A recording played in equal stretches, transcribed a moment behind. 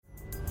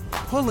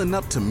Pulling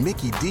up to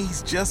Mickey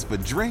D's just for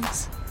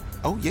drinks?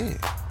 Oh yeah,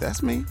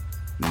 that's me.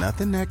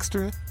 Nothing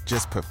extra,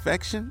 just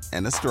perfection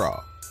and a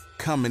straw.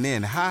 Coming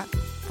in hot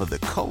for the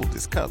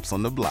coldest cups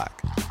on the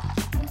block.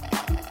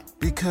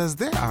 Because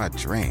there are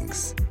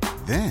drinks.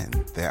 Then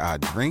there are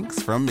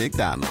drinks from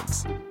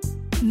McDonald's.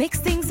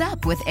 Mix things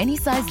up with any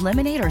size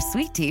lemonade or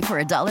sweet tea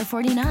for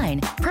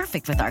 $1.49.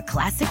 Perfect with our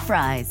classic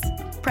fries.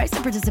 Price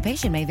and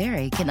participation may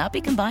vary. Cannot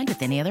be combined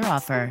with any other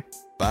offer.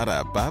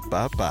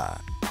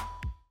 Ba-da-ba-ba-ba.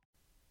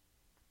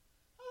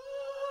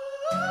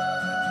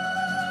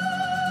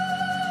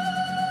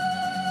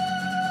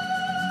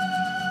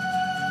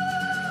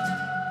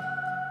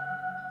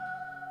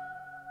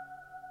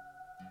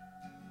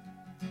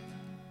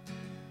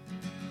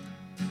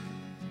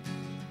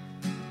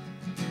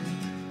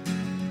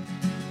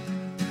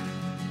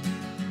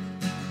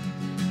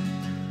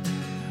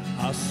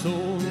 I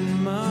sold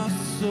my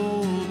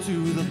soul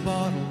to the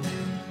bottle.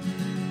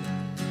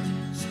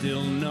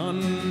 Still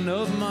none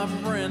of my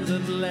friends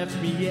have left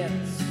me yet.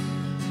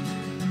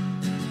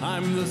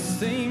 I'm the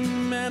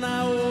same man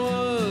I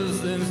was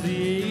since the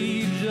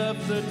age of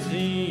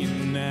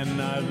 13,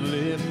 and I've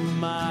lived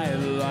my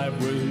life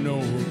with no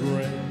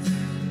regrets.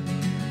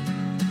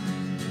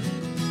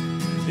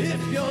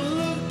 If you're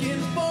looking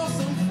for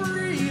some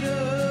freedom,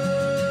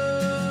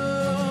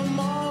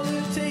 all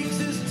it takes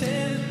is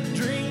 10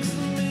 drinks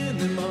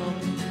minimum.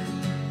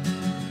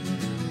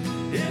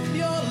 If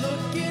you're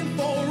looking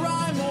for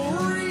rhyme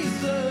or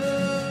reason,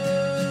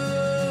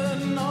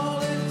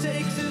 all it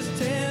takes is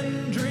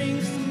 10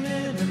 drinks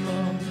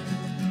minimum.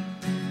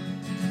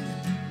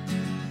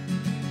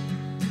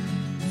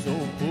 So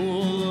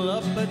pull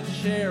up a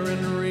chair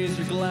and raise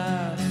your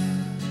glass,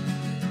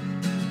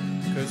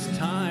 'cause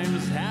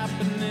time's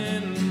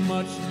happening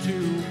much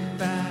too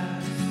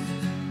fast.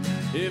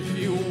 If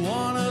you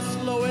wanna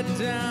slow it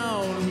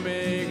down,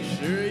 make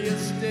sure you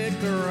stick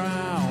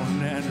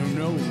around, and who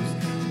knows,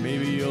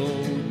 maybe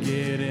you'll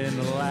get in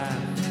the laugh.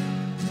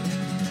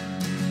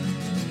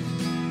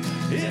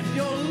 If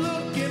you're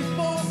looking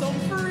for some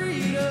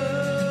freedom,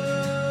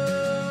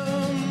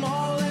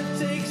 all it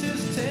takes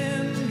is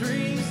 10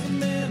 drinks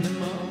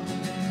minimum.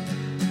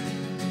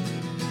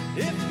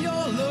 If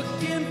you're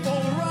looking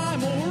for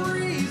rhyme or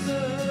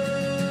reason,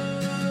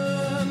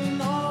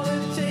 all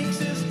it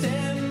takes is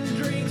 10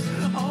 drinks.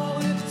 All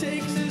it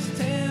takes is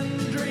 10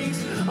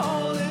 drinks.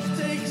 All it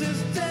takes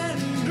is 10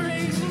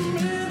 drinks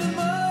minimum.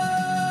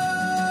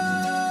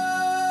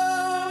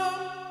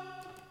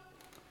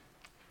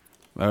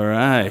 All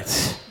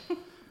right.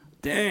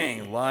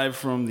 Dang, live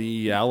from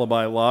the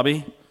Alibi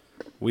lobby.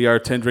 We are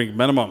 10 drink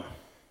minimum.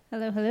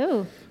 Hello,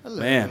 hello.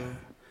 Man,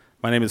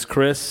 my name is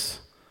Chris.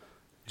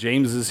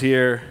 James is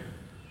here.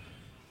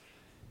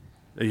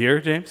 Are you here,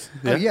 James?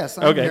 Oh, yes,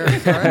 I'm here.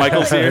 Sorry.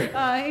 Michael's here.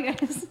 Hey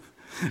guys.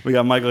 We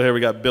got Michael here. We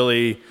got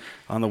Billy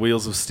on the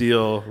wheels of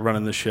steel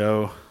running the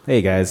show.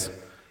 Hey guys,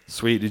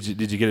 Sweet.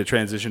 Did you get it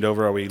transitioned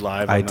over? Are we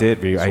live? I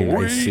did. I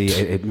Sweet. see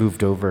it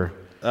moved over.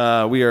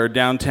 We are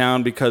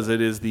downtown because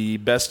it is the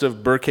Best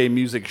of Burque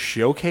Music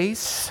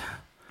Showcase.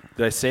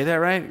 Did I say that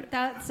right?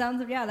 That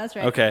sounds, yeah, that's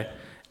right. Okay.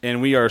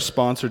 And we are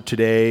sponsored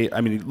today.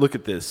 I mean, look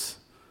at this.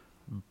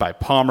 By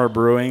Palmer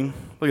Brewing.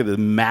 Look at the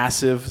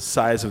massive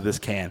size of this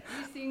can.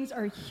 These things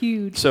are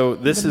huge. So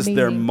this is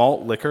their amazing.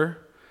 malt liquor.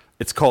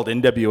 It's called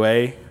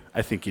NWA.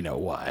 I think you know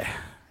why.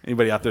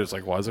 Anybody out there is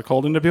like, why is it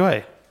called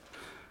NWA?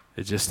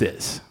 It just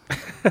is.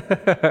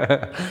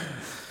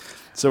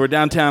 So we're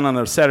downtown on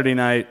a Saturday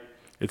night.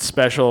 It's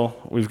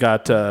special. We've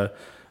got Best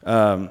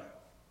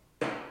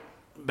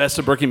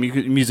of Burque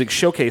Music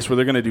Showcase where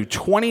they're going to do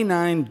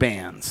 29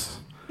 bands.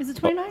 Is it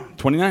 29?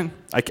 29?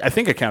 I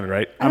think I counted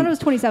right. I thought it was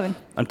 27.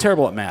 I'm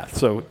terrible at math,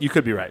 so you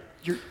could be right.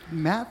 Your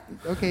math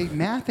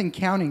and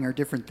counting are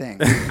different things.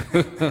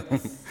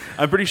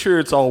 I'm pretty sure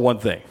it's all one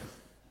thing.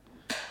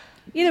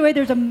 Either way,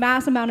 there's a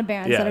mass amount of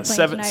bands that are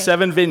playing tonight.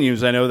 Seven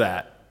venues, I know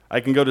that. I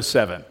can go to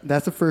 7.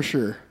 That's a for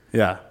sure.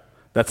 Yeah.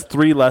 That's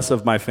 3 less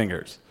of my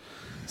fingers.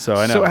 So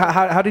I know. So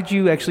how did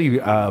you actually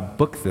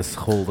book this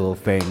whole little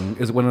thing?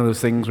 Is it one of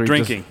those things where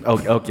Drinking. you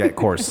just... Oh, okay, of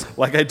course.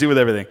 Like I do with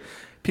everything.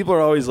 People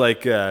are always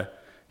like, how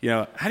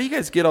do you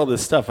guys get all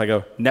this stuff? I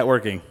go,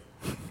 networking.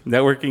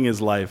 Networking is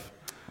life.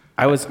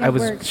 I was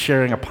works.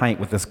 sharing a pint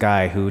with this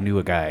guy who knew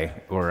a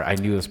guy, or I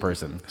knew this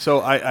person.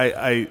 So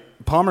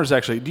Palmer's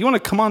actually, do you want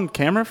to come on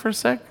camera for a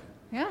sec?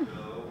 Yeah.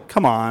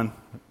 Come on.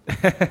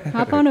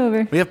 Hop on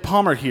over. We have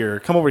Palmer here.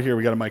 Come over here.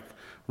 We got a mic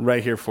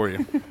right here for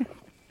you.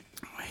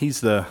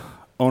 He's the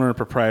owner and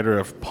proprietor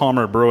of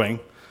Palmer Brewing,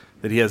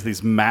 that he has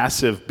these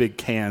massive big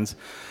cans.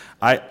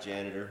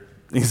 Janitor.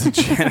 He's a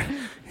janitor.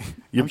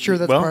 I'm sure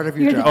that's part of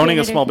your You're the job. Owning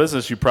a janitor. small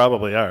business, you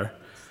probably are.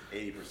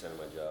 80% of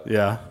my job.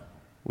 Yeah.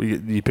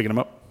 You picking them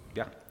up?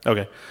 Yeah.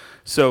 Okay.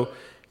 So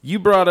you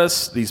brought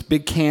us these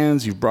big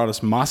cans. You brought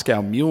us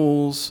Moscow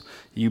Mules.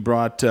 You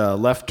brought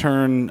Left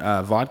Turn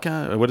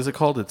vodka. What is it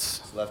called?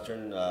 It's Left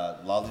Turn La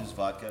Luz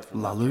vodka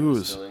from La Left Turn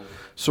Luz. Distilling.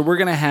 So we're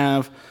going to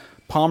have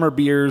Palmer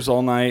beers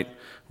all night.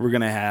 We're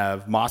going to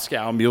have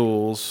Moscow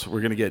Mules.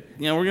 We're going to get,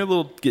 we're going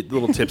to get a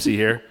little tipsy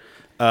here.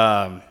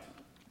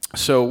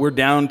 So we're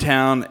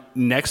downtown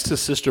next to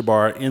Sister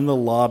Bar in the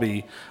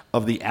lobby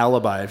of the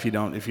Alibi. If you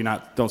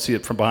don't see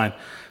it from behind.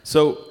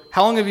 So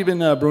how long have you been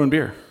brewing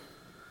beer?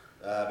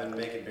 I've been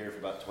making beer for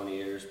about 20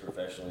 years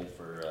professionally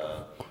for.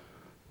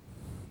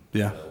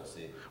 Yeah. We'll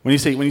see. When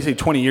you say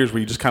 20 years, were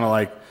you just kind of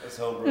like?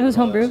 It was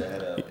homebrew. I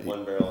had a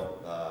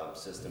 1-barrel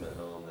system at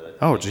home that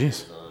I. Oh,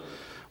 geez.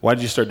 Why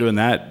did you start doing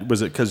that?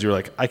 Was it because you were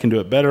like, I can do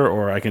it better,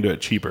 or I can do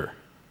it cheaper?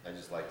 I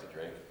just like to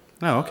drink.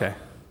 Oh, okay.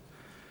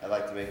 I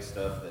like to make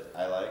stuff that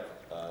I like.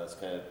 That's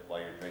kind of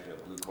why you're drinking a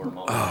blue corn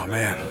malt. Oh,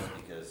 man.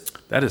 Because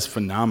That is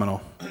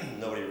phenomenal.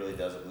 nobody really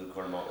does a blue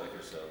corn malt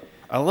liquor, so.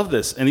 I love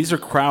this. And these are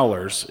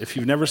crowlers. If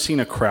you've never seen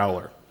a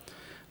crowler,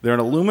 they're an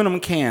aluminum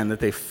can that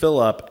they fill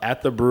up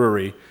at the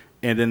brewery,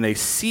 and then they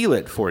seal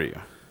it for you.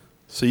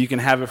 So you can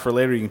have it for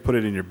later. You can put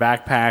it in your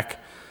backpack,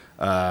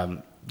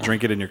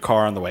 drink it in your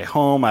car on the way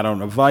home. I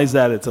don't advise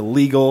that. It's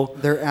illegal.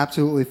 They're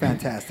absolutely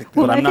fantastic.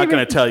 Well, But I'm my not going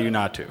favorite- to tell you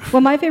not to.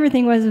 Well, my favorite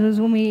thing was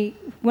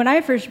when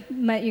I first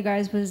met you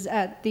guys was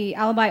at the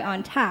Alibi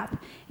on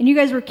Tap, and you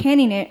guys were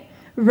canning it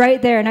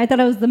right there, and I thought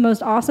it was the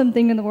most awesome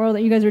thing in the world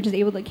that you guys were just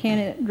able to can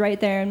it right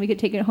there, and we could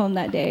take it home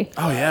that day.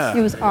 Oh, yeah.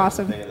 It was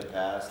awesome. Thing in the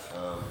past,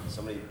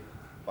 somebody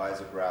buys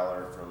a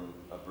growler from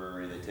a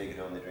brewery, they take it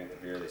home, they drink the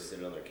beer, they sit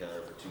it on their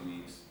counter for 2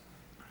 weeks.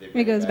 They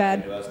bring goes back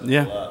bad. into us to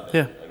Yeah, fill up,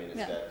 yeah. and, I mean, it's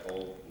got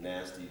old,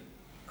 nasty,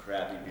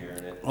 crappy beer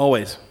in it.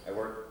 Always. I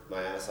work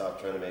my ass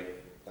off trying to make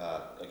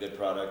a good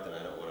product, and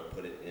I don't want to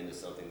put it into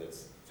something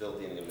that's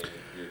filthy and going to make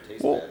the beer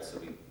taste bad, so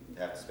we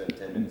have to spend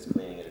 10 minutes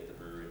cleaning it at the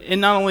brewery.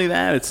 And not only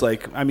that, it's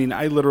like, I mean,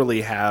 I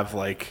literally have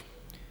like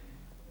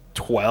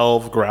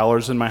 12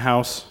 growlers in my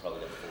house.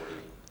 Probably like 40.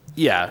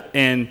 Yeah,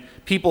 and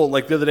people,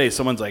 like the other day,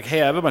 someone's like,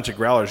 hey, I have a bunch of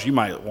growlers. You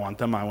might want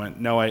them. I went,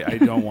 no, I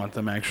don't want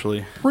them,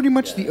 actually. Pretty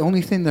much the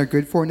only thing they're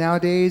good for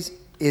nowadays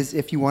is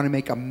if you want to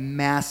make a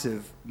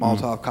massive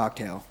Molotov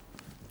cocktail.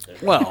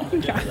 Well,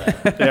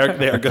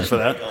 they are good for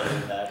that. On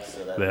impact,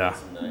 so that Yeah. makes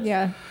them nice.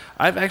 Yeah.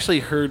 I've actually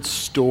heard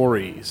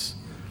stories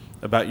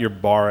about your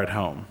bar at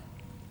home.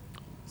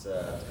 It's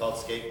called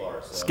Skate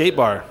Bar. So Skate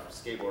Bar. I've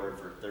skateboarded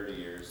for 30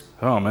 years.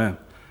 Oh, man.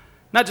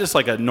 Not just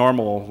like a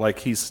normal, like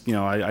he's,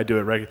 I do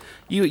it regular.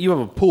 You have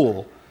a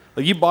pool.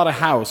 Like you bought a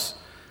house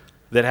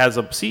that has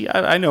a, see,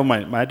 I know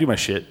I do my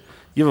shit.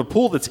 You have a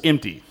pool that's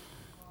empty.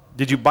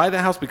 Did you buy the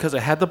house because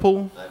it had the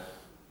pool?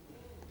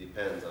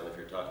 Depends on if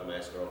you're talking to my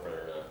ex-girlfriend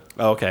or not.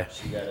 Oh, okay.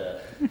 She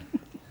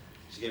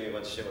gave me a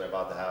bunch of shit when I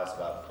bought the house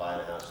about buying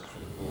a house just for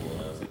the pool,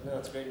 and I was like, no,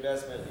 it's a great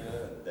investment,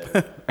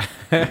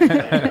 And then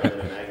I read in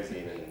a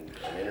magazine and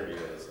an interview,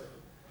 and it's like,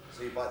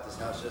 so you bought this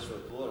house just for the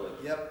pool? And I'm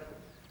like, yep.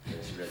 And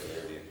she read the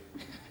interview.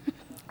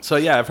 So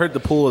yeah, I've heard the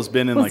pool has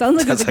been in Well, like, sounds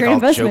like it's a great all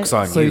investment. jokes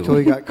on So you. you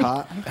totally got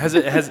caught. has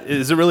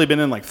it really been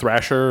in like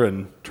Thrasher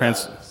and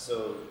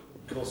So,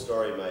 cool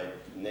story. My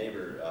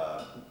neighbor,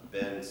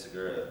 Ben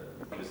Segura,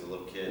 he was a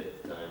little kid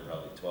at the time,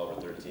 probably 12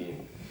 or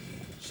 13,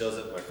 shows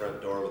up at my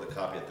front door with a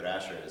copy of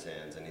Thrasher in his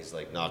hands, and he's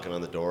like knocking on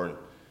the door, and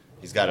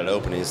he's got it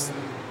open. Is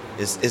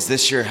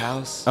this your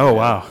house? Oh,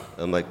 wow.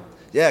 I'm like,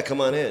 yeah,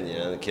 come on in.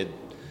 The kid,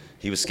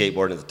 he was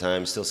skateboarding at the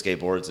time, still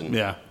skateboards, and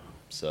Yeah.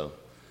 so.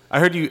 I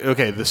heard you,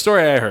 okay, the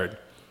story I heard,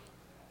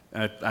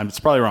 it's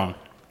probably wrong.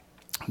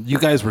 You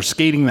guys were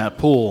skating that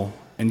pool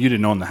and you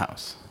didn't own the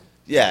house.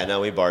 Yeah, no,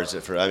 we barged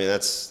it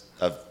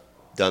I've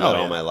done that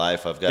all my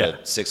life. I've got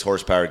a 6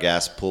 horsepower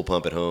gas pool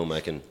pump at home.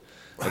 I can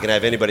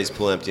have anybody's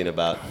pool empty in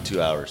about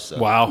 2 hours. So.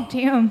 Wow.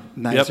 Damn.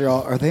 Nice. Yep.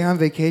 Are they on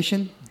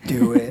vacation?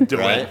 Do it. Do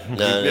Right? it.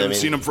 No, We haven't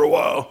seen them for a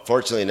while.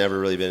 Fortunately, never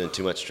really been in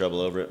too much trouble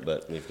over it,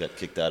 but we've got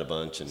kicked out a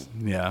bunch. And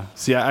Yeah.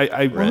 See,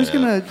 I Well, who's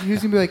gonna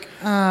be like,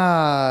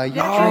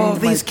 you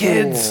drained my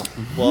pool.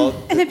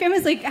 well, And the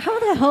family's like, how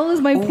the hell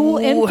is my pool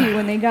empty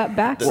when they got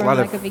back from lot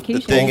like of a the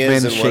vacation? the thing Old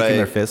is, men and shaking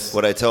their fists.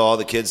 what I tell all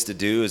the kids to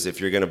do is,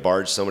 if you're going to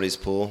barge somebody's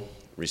pool,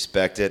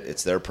 respect it.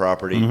 It's their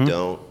property. Mm-hmm.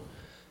 Don't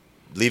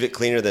leave it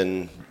cleaner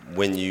than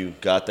when you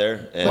got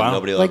there, and Wow.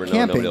 nobody will Like ever know.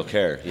 camping. Nobody will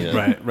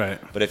care. Right.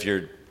 But if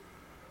you're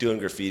doing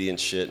graffiti and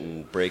shit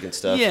and breaking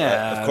stuff,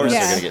 Yeah, of course Yeah.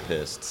 they're going to get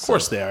pissed. Of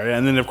course they are.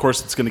 And then, of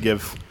course, it's going to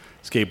give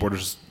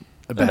skateboarders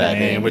a bad bad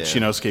name, name, which,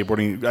 yeah.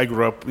 skateboarding, I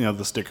grew up,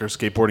 the sticker,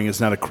 skateboarding is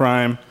not a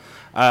crime.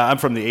 I'm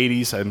from the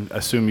 80s. I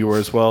assume you were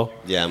as well.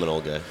 Yeah, I'm an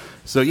old guy.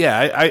 So,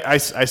 yeah, I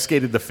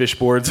skated the fish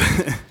boards.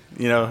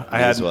 I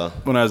had, as well.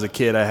 when I was a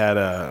kid, I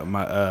had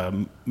my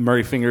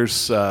Murray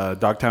Fingers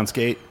Dogtown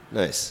skate.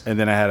 Nice. And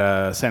then I had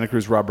a Santa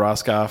Cruz Rob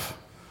Roscoff.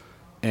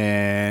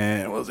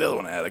 And what was the other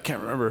one I had? I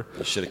can't remember.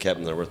 You should have kept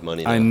them. They're worth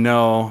money. I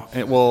now.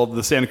 know. Well,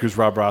 the Santa Cruz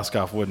Rob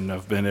Roscoff wouldn't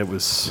have been. It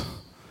was,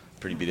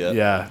 Pretty beat up.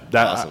 yeah,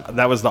 that Awesome.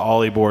 that was the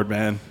ollie board,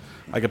 man.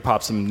 I could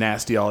pop some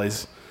nasty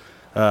ollies.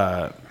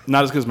 Not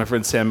as good as my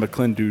friend Sam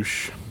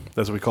McClendouche.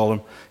 That's what we called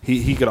him.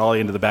 He could ollie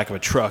into the back of a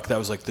truck. That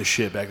was like the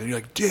shit back then. You're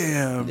like,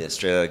 damn. Yeah,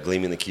 straight out of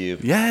Gleaming the Cube.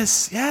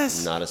 Yes.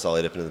 Not us all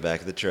up into the back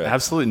of the truck.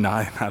 Absolutely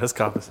not as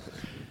compass.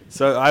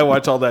 So I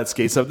watched all that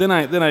skate stuff. Then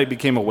I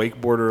became a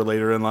wakeboarder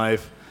later in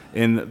life.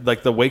 And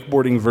like the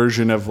wakeboarding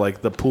version of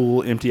like the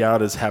pool empty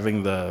out is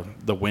having the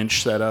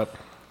winch set up,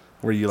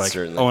 where you like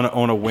Certainly.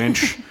 own a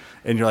winch,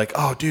 and you're like,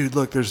 oh dude,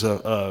 look, there's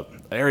a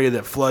area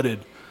that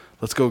flooded.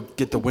 Let's go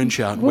get the winch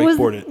out and What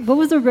wakeboard it.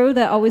 was the road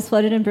that always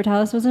flooded in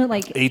Portales? Wasn't it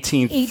like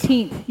 18th?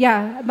 18th.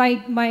 Yeah, my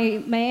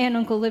aunt and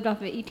uncle lived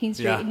off of 18th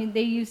Street, Yeah. and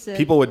they used to.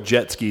 People would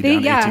jet ski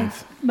down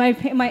 18th. My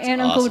aunt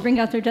and uncle would awesome. bring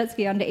out their jet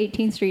ski onto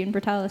 18th Street in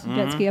Portales and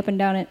jet ski up and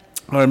down it.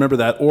 I remember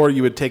that. Or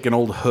you would take an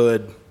old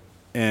hood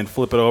and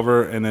flip it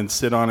over and then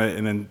sit on it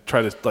and then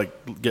try to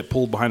like get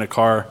pulled behind a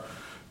car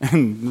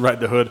and ride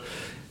the hood.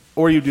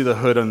 Or you do the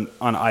hood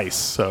on ice.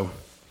 So,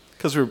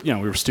 because we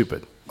were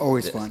stupid.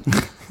 Always fun.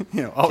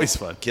 Always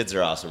fun. Kids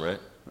are awesome, right?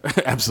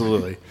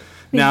 Absolutely.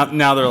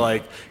 Now they're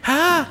like,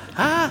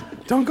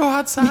 don't go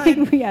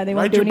outside. Yeah, they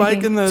won't Ride do your bike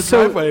anything. in the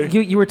So driveway.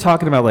 you were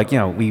talking about like,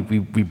 we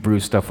brew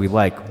stuff we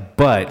like,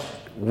 but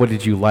what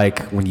did you like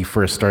when you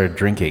first started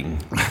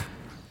drinking?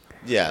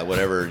 Yeah,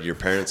 whatever your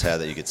parents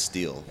had that you could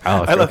steal.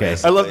 Oh, I love, okay.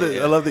 I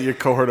love that your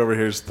cohort over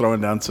here is throwing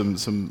down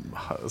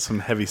some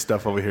heavy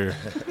stuff over here.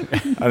 I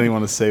don't even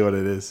want to say what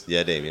it is.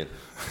 Yeah, Damien.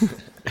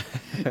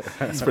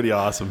 That's pretty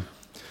awesome.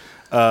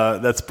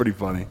 That's pretty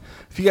funny.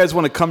 If you guys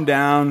want to come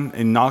down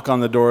and knock on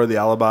the door of the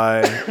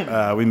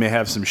Alibi, we may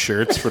have some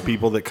shirts for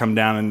people that come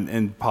down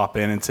and pop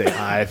in and say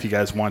hi if you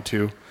guys want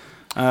to.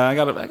 I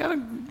got a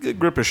good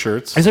grip of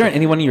shirts. Is there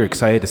anyone you're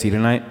excited to see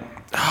tonight?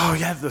 Oh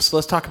yeah,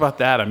 let's talk about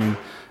that. I mean,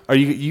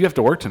 you have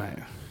to work tonight?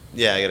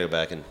 Yeah, I gotta go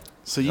back and.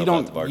 So you help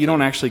out the don't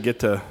bartender. actually get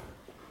to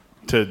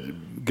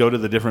go to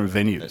the different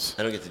venues.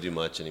 I don't get to do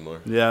much anymore.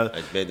 Yeah.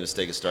 I made the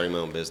mistake of starting my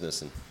own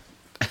business, and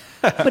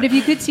But if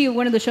you could see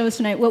one of the shows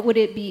tonight, what would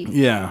it be?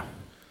 Yeah.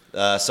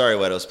 Sorry,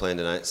 Weto's playing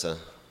tonight, so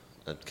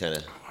I kind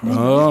of. He's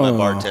my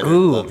bartender.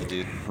 Ooh. Love the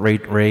dude. Ray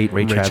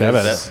Chavez.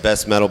 Chavez.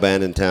 Best metal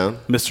band in town.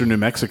 Mr. New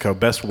Mexico,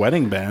 best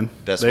wedding band.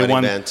 Best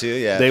wedding band, too,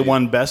 yeah. They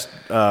won best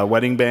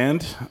wedding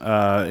band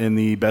in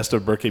the Best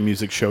of Burque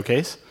Music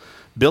Showcase.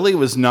 Billy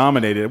was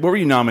nominated. What were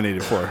you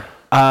nominated for?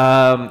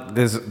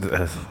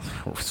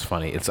 It's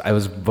funny.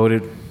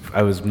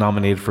 I was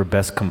nominated for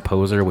best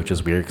composer, which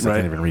is weird because I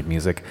can't even read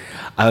music.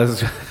 I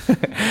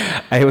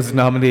was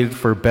nominated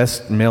for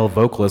best male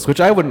vocalist,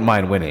 which I wouldn't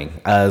mind winning.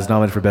 I was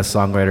nominated for best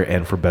songwriter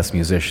and for best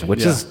musician,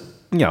 which is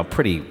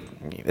pretty.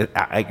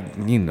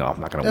 I'm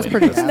not gonna win. That's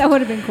pretty. That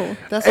would have been cool.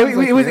 That sounds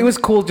like It was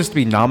cool just to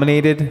be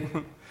nominated.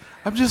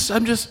 I'm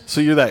just.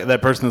 So you're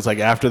that person that's like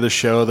after the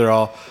show, they're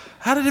all,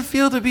 how did it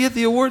feel to be at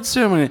the awards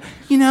ceremony?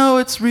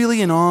 It's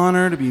really an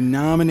honor to be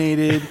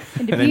nominated.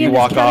 And to then be you in this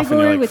walk off and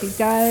category you're like, with these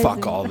guys fuck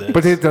and- all this.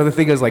 But the other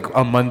thing is, like,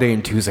 on Monday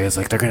and Tuesday, it's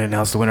like, they're going to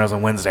announce the winners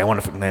on Wednesday. I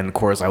want to, and then, of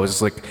course, I was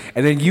just like,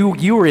 and then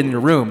you were in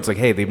your room. It's like,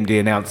 hey, they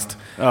announced.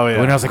 Oh,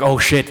 yeah. And I was like, oh,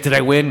 shit, did I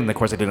win? And, of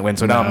course, I didn't win.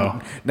 So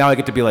now I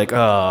get to be like,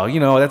 oh,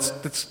 that's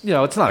it's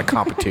not a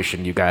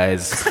competition, you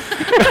guys.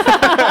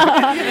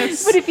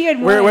 But if you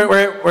had won,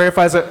 Where if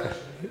I was a...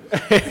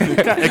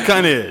 It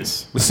kind of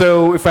is.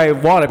 So if I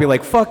won, I'd be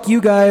like, fuck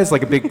you guys,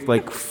 like a big,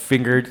 like,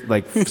 fingered,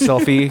 like,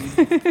 selfie.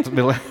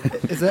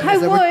 I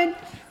won.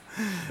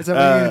 Is that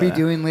what you're going to be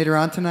doing later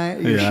on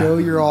tonight? Your yeah. show,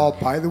 you're all,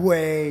 by the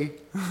way.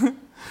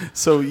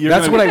 So you're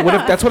That's gonna what I would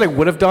have. That's what I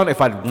would have done if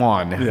I'd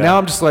won. Yeah. Now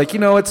I'm just like,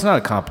 it's not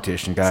a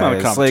competition, guys. not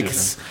a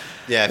competition.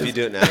 Like, Yeah, if you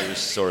do it now, you're a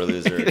sore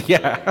loser.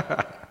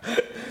 yeah.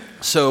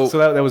 So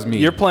that was me.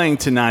 You're playing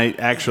tonight,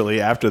 actually,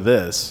 after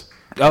this.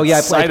 Oh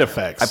yeah, Side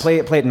Effects. I play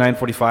at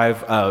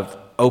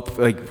 9:45.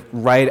 Like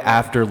right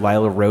after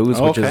Lila Rose,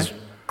 which Okay. is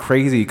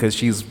crazy because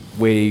she's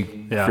way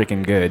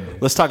freaking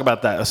good. Let's talk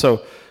about that.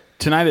 So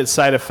tonight at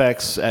Side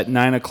Effects at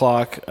 9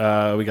 o'clock,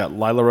 we got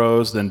Lila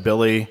Rose, then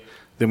Billy,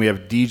 then we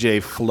have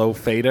DJ Flo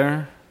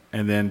Fader,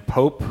 and then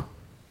Pope.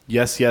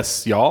 Yes,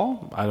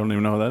 y'all. I don't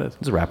even know who that is.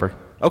 He's a rapper.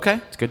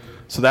 Okay, It's good.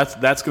 So that's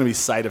going to be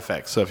Side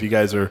Effects. So if you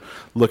guys are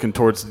looking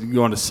towards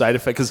going to Side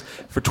Effects,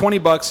 because for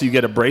 $20 you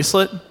get a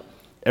bracelet.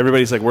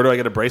 Everybody's like, where do I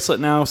get a bracelet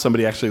now?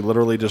 Somebody actually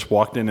literally just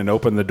walked in and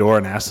opened the door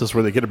and asked us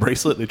where they get a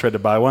bracelet. They tried to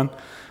buy one.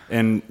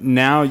 And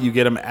now you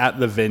get them at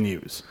the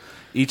venues.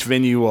 Each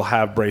venue will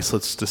have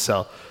bracelets to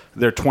sell.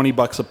 They're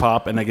 $20 a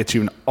pop, and that gets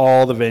you in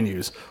all the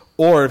venues.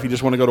 Or if you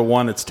just want to go to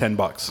one, it's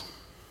 $10.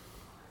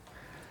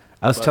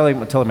 I was telling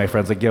my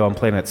friends, like, yo, I'm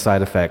playing at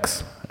Side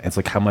Effects. It's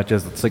like, how much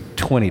is it? It's like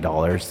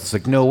 $20. It's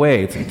like, no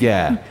way. It's like,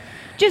 yeah.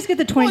 Just get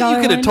the $20 Well,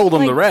 you could have one. told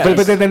them the rest.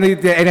 But then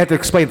they have to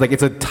explain, like,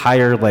 it's a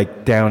entire,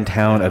 like,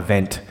 downtown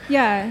event.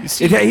 Yeah.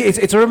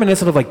 It's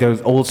reminiscent of, like,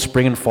 those old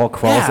spring and fall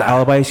crawls that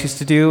Alibis used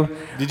to do.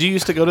 Did you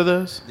used to go to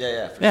those?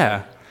 Yeah, for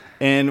Yeah.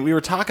 And we were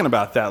talking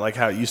about that, like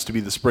how it used to be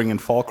the spring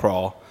and fall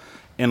crawl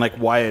and like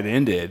why it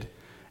ended.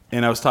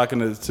 And I was talking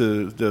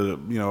to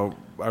the,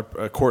 our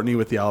Courtney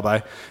with the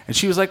Alibi, and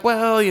she was like,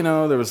 well,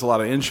 there was a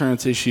lot of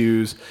insurance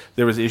issues.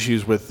 There was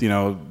issues with,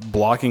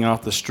 blocking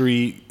off the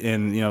street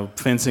and,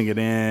 fencing it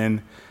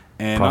in.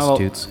 And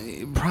prostitutes,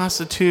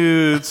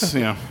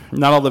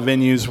 not all the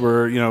venues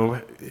were,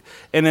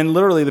 and then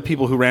literally the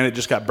people who ran it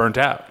just got burnt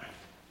out.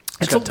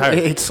 Got tired.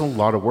 It's a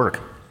lot of work.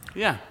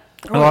 Yeah.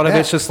 A lot of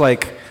it's just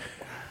like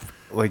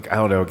I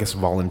don't know, I guess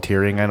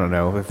volunteering. I don't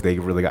know if they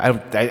really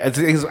got.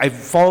 I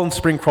fall and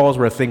spring crawls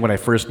were a thing when I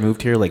first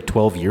moved here, like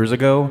 12 years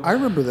ago. I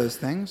remember those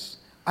things.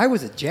 I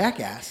was a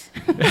jackass.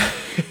 You're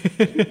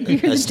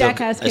the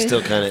jackass I kid.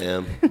 still kind of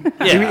am.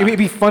 It'd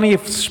be funny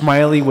if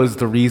Smiley was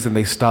the reason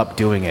they stopped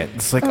doing it.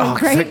 It's like, Oh,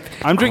 great. great.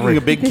 I'm drinking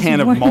a big This can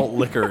of morning. malt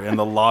liquor in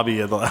the lobby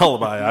of the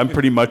Alibi. I'm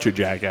pretty much a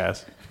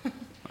jackass.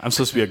 I'm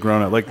supposed to be a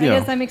grown-up. Like, I you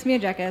guess know. that makes me a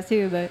jackass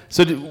too, but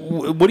So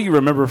what do you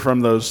remember from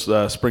those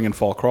spring and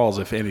fall crawls,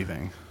 if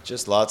anything?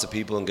 Just lots of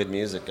people and good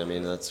music. I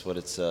mean, that's what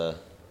it's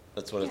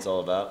all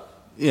about.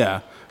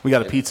 Yeah. We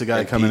got a pizza guy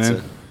And coming pizza.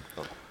 in.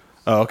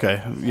 Oh,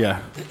 okay.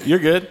 Yeah. You're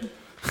good.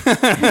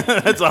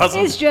 That's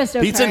awesome. It's just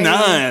okay. Pizza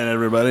 9,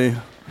 everybody.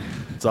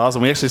 It's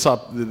awesome. We actually saw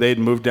they'd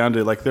moved down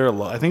to, like,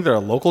 I think they're a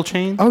local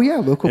chain. Oh yeah,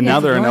 local. And now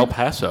pizza they're in El joint.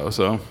 Paso,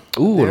 so.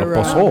 Ooh, They're, the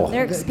pozole.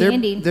 they're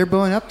expanding. They're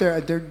blowing up there.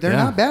 They're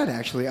Yeah. not bad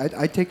actually.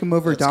 I'd take them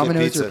over That's good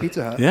Domino's pizza. or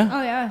Pizza Hut. Yeah.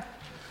 Oh yeah.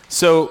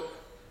 So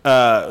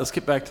let's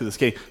get back to the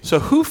skate. So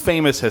who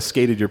famous has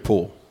skated your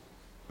pool?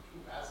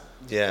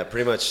 Yeah,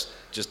 pretty much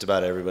just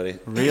about everybody.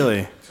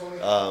 Really?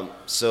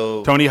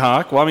 So Tony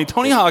Hawk? Well, I mean,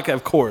 Tony Hawk,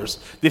 of course.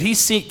 Did he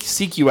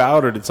seek you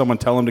out, or did someone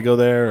tell him to go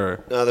there?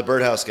 Or? no, the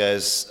Birdhouse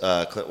guys,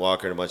 Clint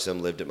Walker and a bunch of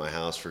them lived at my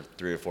house for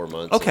 3 or 4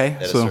 months. Okay,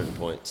 At so a certain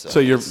point. so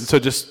you're it's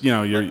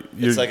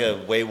you're like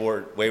a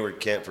wayward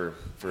camp for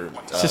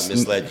just-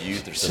 misled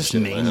youth or it's some just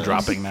shit. at my name house.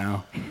 dropping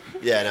now.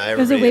 Yeah, no, It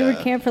was a everybody.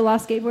 wayward camp for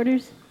lost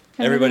skateboarders.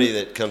 Everybody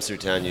that comes through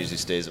town usually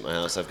stays at my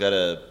house. I've got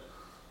a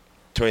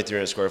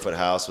 2,300 square foot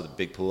house with a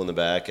big pool in the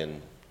back,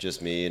 and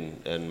just me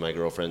and my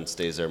girlfriend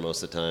stays there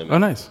most of the time. Oh,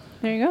 nice.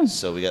 There you go.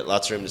 So we got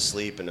lots of room to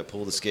sleep and a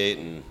pool to skate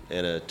and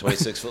a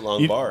 26 foot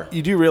long bar.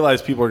 You do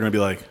realize people are going to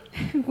be like,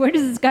 Where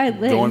does this guy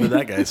live? going to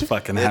that guy's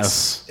fucking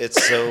house.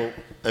 It's so.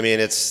 I mean,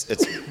 it's.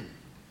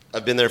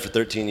 I've been there for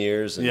 13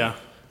 years. And Yeah.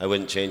 I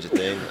wouldn't change a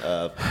thing.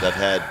 I've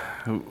had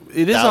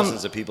It is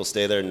thousands of people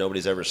stay there. And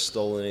nobody's ever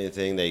stolen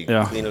anything. They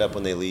Yeah. clean it up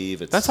when they leave.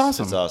 That's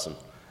awesome. It's awesome.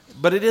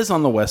 but it is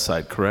on the west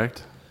side,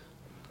 correct?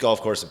 Golf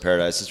course in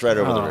Paradise. It's right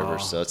over the river,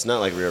 so it's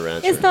not like Rio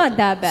Rancho. It's not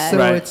that bad. So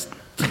Right. it's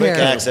Quick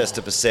terrible. access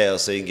to Paseo,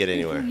 so you can get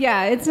anywhere.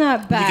 Yeah, it's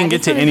not bad. You can get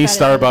It's to not as any bad as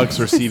Starbucks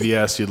or others.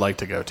 CVS you'd like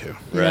to go to. You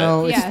Right.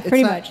 know, Yeah,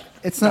 pretty not, much.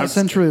 It's not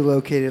centrally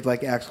located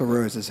like Axl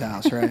Rose's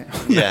house, right?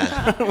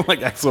 Yeah. Like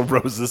Axl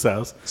Rose's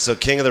house. So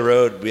King of the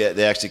Road,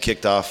 they actually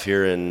kicked off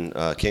here in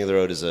King of the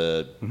Road is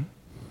a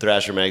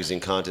Thrasher magazine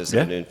contest they've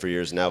Yeah. been doing for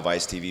years. Now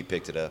Vice TV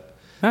picked it up.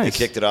 Nice. They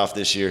kicked it off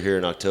this year here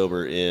in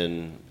October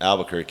in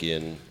Albuquerque,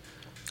 and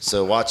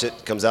so watch it.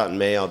 Comes out in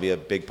May. I'll be a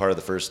big part of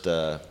the first.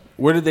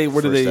 Where did they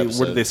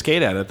episode.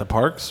 skate at the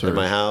parks or At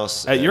my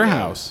house. At your and,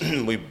 house?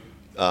 We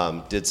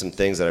did some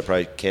things that I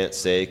probably can't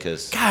say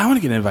because God, I want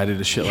to get invited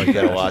to shit like you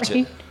gotta that. watch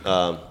it.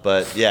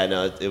 But yeah,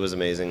 no, it was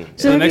amazing.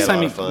 So the And we next had a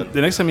time lot of fun.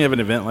 the next time you have an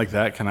event like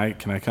that, can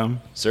I come?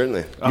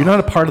 Certainly. You're not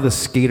a part of the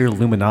skater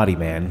Illuminati,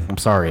 man. I'm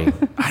sorry.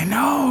 I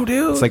know,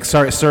 dude. It's like,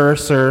 sorry, sir.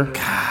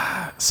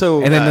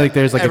 so And then like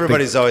there's like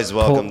everybody's always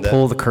welcome to-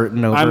 Pull the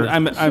curtain over.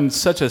 I'm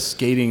such a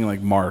skating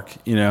like mark,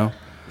 you know.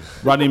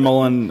 Rodney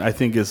Mullen, I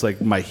think, is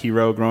like my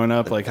hero growing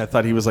up. Like I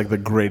thought he was like the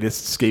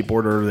greatest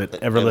skateboarder that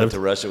ever I went lived.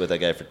 to Russia with that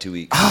guy for 2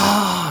 weeks.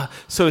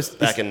 So it's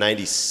Back in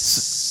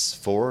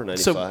 94,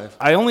 95. So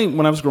I only,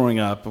 when I was growing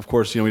up, of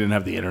course, you know, we didn't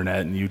have the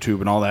internet and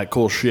YouTube and all that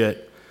cool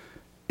shit.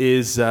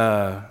 Is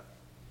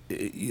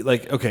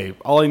like, okay,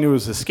 all I knew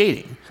was the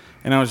skating,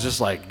 and I was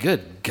just like,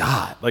 good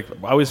God, like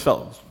I always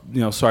felt, you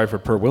know, sorry for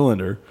Per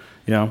Willander,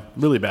 you know,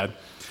 really bad.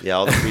 Yeah,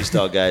 all the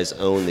freestyle guys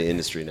own the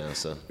industry now,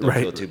 so don't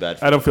Right. feel too bad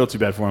for I don't feel too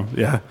bad for him.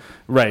 Yeah,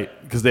 right,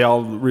 because they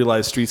all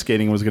realized street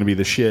skating was going to be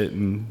the shit,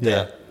 and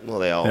Yeah. Well,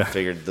 they all Yeah.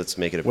 figured let's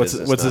make it a What's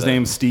business. his not a-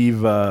 name?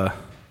 Steve.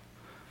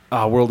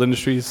 World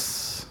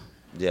Industries.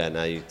 Yeah,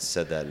 now you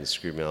said that and you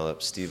screwed me all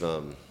up. Steve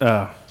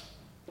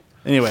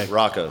Anyway,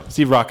 Rocco.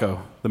 Steve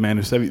Rocco, the man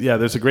who said, yeah,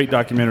 there's a great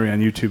documentary on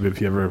YouTube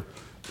if you ever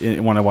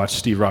want to watch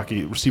Steve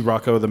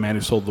Rocco, the man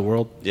who sold the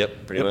world.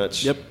 Yep, pretty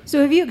much. Yep.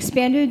 So have you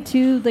expanded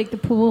to like the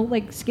pool,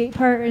 like skate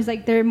part? Or is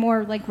like there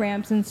more like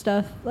ramps and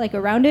stuff like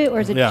around it, or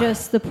is it Yeah.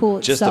 just the pool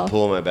itself? Just a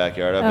pool in my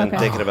backyard. I've been Okay.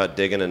 thinking about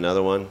digging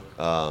another one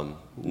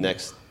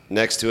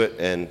next to it,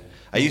 and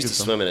I used to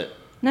swim in it.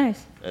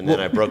 Nice. And then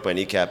I broke my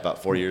kneecap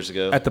about 4 years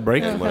ago. At the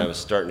break? And when Okay. I was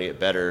starting to get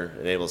better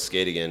and able to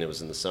skate again, it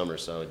was in the summer,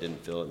 so I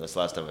didn't feel it. And that's the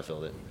last time I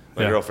filled it.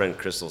 My Yeah. girlfriend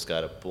Crystal's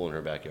got a pool in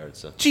her backyard,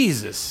 so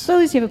Jesus. So at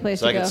least you have a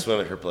place I to can go. swim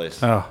at her place.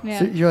 Oh. Yeah.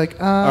 So you're like,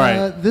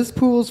 right. this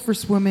pool's for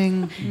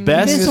swimming.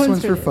 Best- This This one's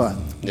one's for for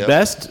fun. Yep.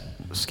 Best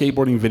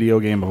skateboarding video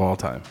game of all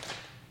time.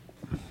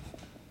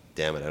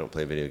 Damn it, I don't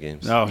play video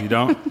games. No, you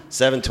don't?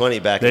 720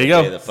 back There in you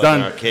the go. day, the fucking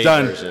Done. arcade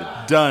Done. version.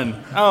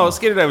 Done. Oh,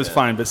 Skater Die was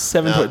fine, but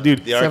No,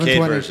 dude. the arcade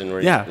 720. version.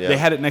 Where Yeah, they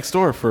had it next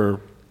door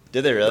for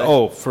Did they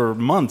really? for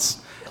months,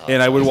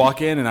 and I would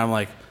walk in and I'm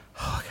like,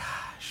 oh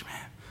gosh,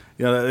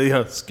 man, you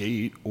know,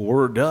 skate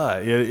or die.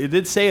 It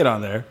did say it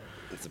on there,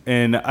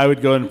 and I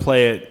would go and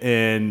play it,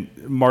 and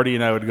Marty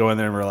and I would go in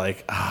there and we're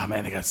like, oh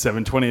man, they got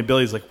 720, and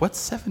Billy's like, what's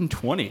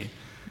 720?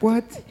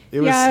 What?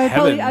 It was yeah,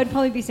 heaven. I'd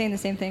probably be saying the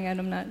same thing, and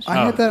I'm not sure.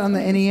 I had that on the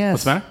NES.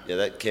 What's the matter? Yeah,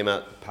 that came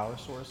out Power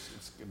Source.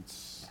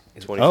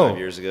 25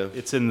 years ago.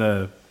 It's in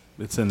there.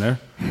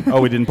 Oh,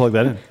 we didn't plug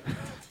that in.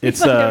 It's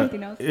plugged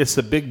everything else. it's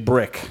the big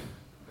brick.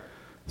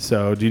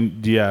 So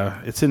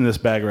yeah, it's in this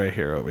bag right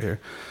here over here.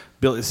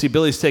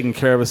 Billy's taking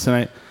care of us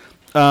tonight.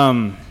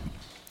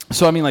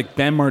 So I mean, like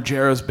Ben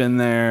Margero's been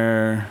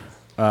there.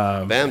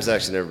 Bam's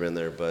actually never been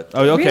there, but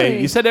Oh, okay.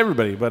 Really? You said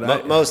everybody,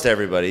 but most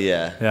everybody,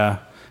 yeah. yeah.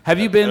 Have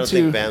you I been don't to?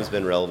 think Bam's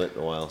been relevant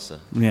in a while, so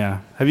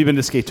Yeah. Have you been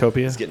to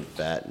Skatopia? he's getting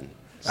fat and.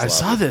 I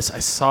sloppy.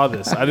 saw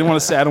this. I don't want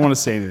to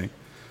say anything.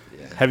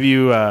 Have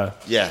you?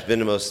 Yeah, been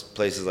to most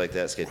places like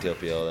that,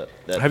 Skatopia, all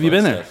that. Have you fun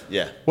been there? stuff.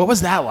 Yeah, What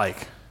was that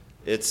like?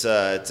 it's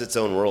its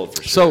own world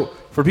for sure. So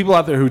for people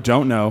out there who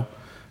don't know,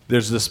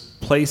 there's this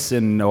place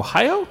in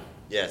Ohio.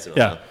 yeah, it's an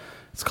Yeah,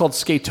 it's called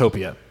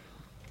Skatopia.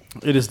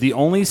 It is the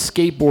only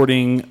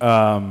skateboarding.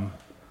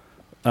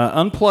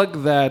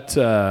 Unplug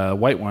that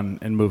white one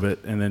and move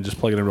it, and then just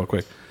plug it in real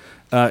quick.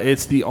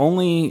 It's the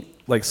only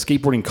like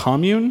skateboarding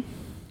commune.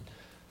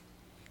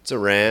 It's a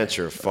ranch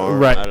or a farm.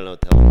 Right. I don't know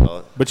what the hell to call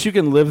it. But you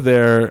can live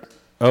there.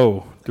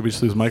 Oh, did we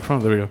just lose the microphone?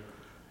 There we go.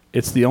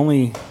 It's the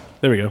only.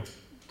 There we go.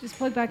 Just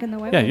plug back in the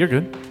white Yeah, one. you're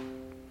good.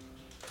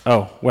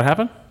 Oh, what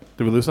happened?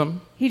 Did we lose something?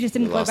 He just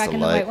didn't We plug lost back the in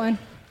the light. white one.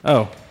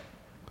 Oh,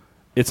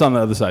 it's on the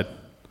other side.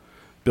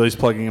 Billy's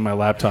plugging in my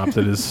laptop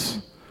that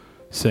is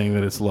saying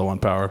that it's low on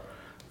power.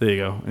 There you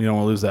go. You don't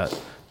want to lose that.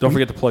 Don't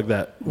forget to plug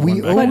that.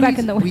 We one back. Plug back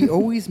in the we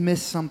always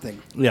miss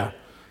something. Yeah,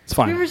 it's We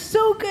fine. were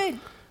so good.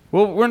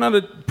 Well, we're not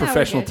a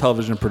professional good.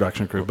 television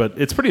production crew, but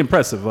it's pretty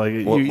impressive. Like,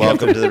 you have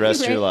Welcome to, to the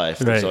rest of your Right. life.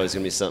 There's Right. always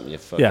gonna be something you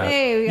fuck. yeah. up.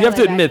 Hey, we You got have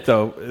to that back. admit,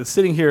 though,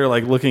 sitting here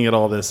like looking at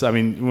all this. I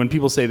mean, when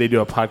people say they do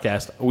a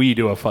podcast, we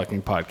do a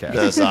fucking podcast.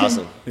 That's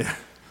awesome. Yeah,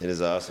 it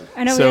is awesome.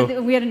 I know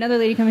So- we had another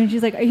lady come in.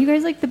 She's like, "Are you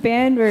guys like the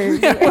band or,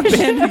 what band are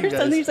you or guys?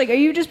 something?" She's like, "Are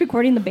you just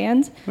recording the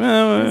bands?"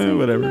 Well,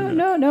 whatever.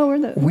 No, we're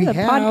the We have-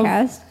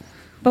 podcast.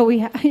 But we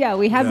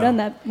have done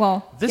that.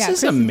 Well, This yeah, is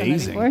Chris has done that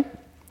amazing. before.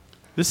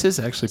 This is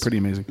actually pretty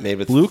amazing. Made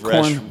with blue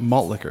fresh- corn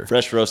malt liquor.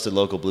 Fresh roasted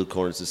local blue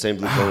corn. It's the same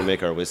blue corn we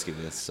make our whiskey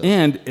with. So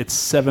And it's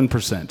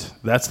 7%.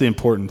 That's the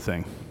important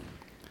thing.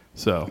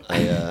 So,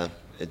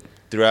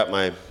 throughout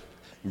my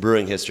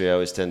brewing history, I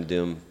always tend to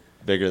do them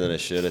bigger than I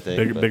should. I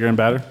think. bigger and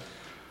badder?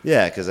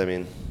 Yeah, because I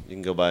mean, you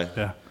can go by.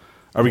 Yeah.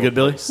 Are we good,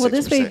 Billy? Well,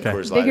 this way, 6%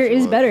 Coors Light bigger if you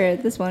is want. better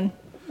at this one.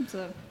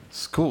 So.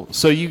 It's cool.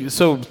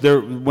 So there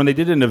when they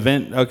did an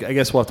event, okay, I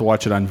guess we'll have to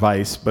watch it on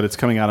Vice, but it's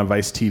coming out on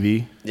Vice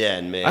TV. Yeah,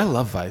 in May. I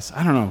love Vice.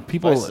 I don't know.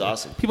 People Vice is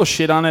awesome. People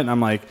shit on it, and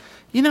I'm like,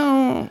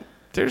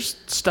 there's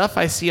stuff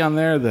I see on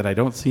there that I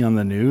don't see on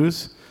the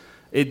news.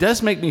 It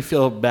does make me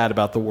feel bad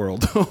about the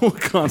world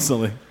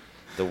constantly.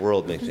 The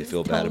world makes me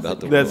feel bad about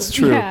the world. That's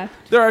true. Yeah.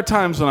 There are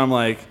times when I'm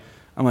like,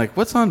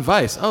 what's on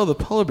Vice? Oh, the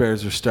polar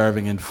bears are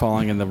starving and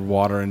falling in the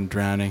water and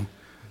drowning.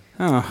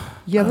 Oh,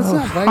 Yeah, that's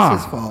not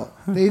Vice's fault.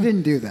 They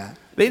didn't do that.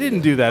 they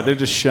didn't do that. They're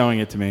just showing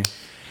it to me.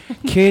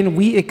 Can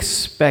we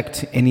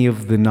expect any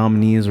of the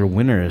nominees or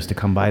winners to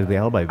come by to the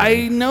Alibi? I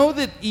Video? know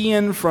that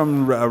Ian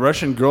from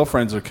Russian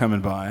Girlfriends are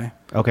coming by.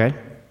 Okay.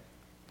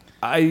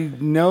 I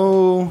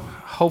know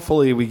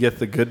hopefully we get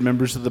the good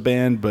members of the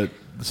band, but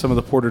some of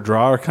the Porter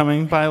Draw are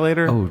coming by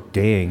later. Oh,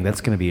 dang.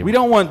 That's going to be... We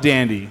don't want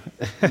Dandy.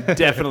 We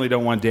definitely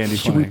don't want Dandy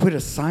Should we Fleming. put a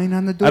sign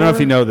on the door? I don't know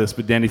if you know this,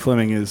 but Dandy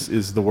Fleming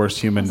is the worst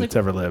human that's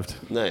ever lived.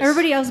 Nice.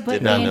 Everybody else but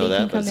Did not Andy know can that.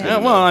 come But it's in. good Yeah,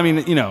 to well, know. I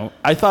mean,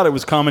 I thought it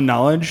was common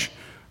knowledge.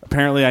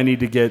 Apparently, I need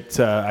to get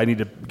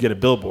a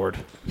billboard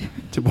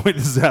to point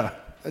this out.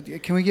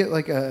 Can we get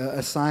like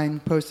a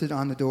sign posted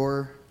on the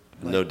door?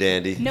 No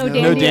dandy. No, No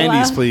Dandy No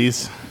Dandies, allowed.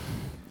 please.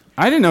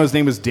 I didn't know his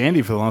name was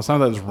Dandy for the longest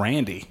time. I thought it was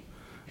Randy.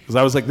 Because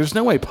I was like, there's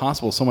no way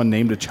possible someone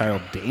named a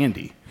child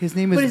Dandy. His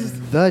name What is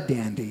is- The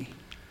Dandy.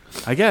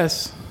 I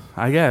guess.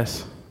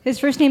 His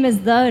first name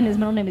is The, and his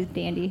middle name is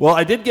Dandy. Well,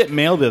 I did get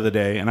mail the other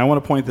day, and I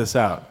want to point this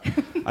out.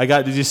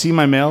 Did you see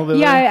my mail the other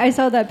Yeah, day? I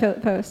saw that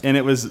post. And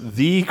it was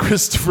the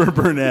Christopher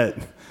Burnett.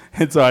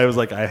 And so I was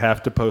like, I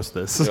have to post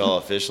this. You're all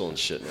official and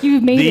shit now.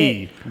 You've made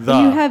The- it. the.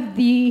 You have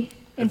the. In If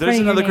front there's of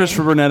your another name.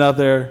 Christopher Burnett out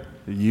there,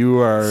 you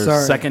are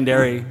Sorry.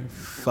 secondary.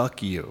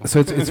 Fuck you. So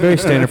it's very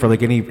standard for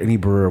like any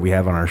brewer we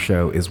have on our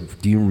show is,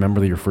 do you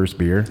remember your first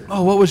beer?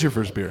 Oh, what was your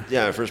first beer?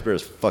 Yeah, my first beer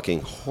was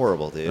fucking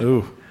horrible, dude.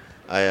 Ooh.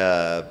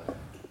 I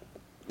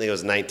think I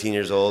was 19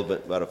 years old,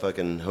 but bought a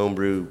fucking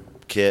homebrew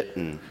kit,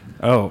 and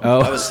Oh.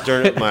 I was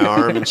stirring up my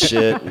arm and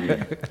shit.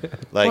 And,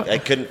 like, I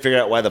couldn't figure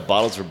out why the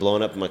bottles were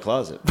blowing up in my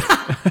closet.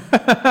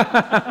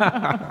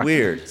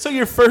 Weird. So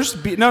your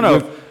first beer?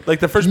 No. Like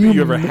the first beer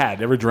you ever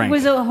had, ever drank?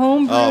 Was it a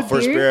home brewed Oh,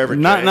 first beer I ever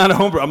not drank. a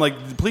homebrew. I'm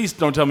like, please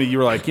don't tell me you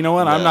were like, you know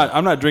what?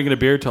 I'm not drinking a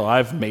beer till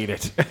I've made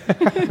it. No, I've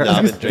been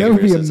That drinking would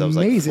beer be since I was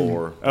like amazing.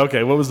 4.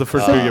 Okay, what was the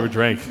first beer you ever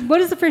drank? What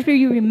is the first beer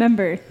you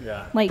remember?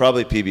 Yeah. Like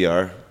Probably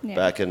PBR Yeah.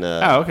 back in.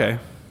 Oh, okay.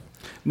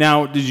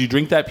 Now, did you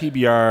drink that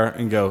PBR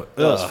and go,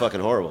 That was ugh? fucking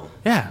horrible.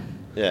 Yeah.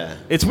 Yeah.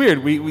 It's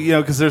weird. We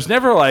because there's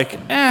never like,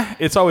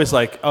 It's always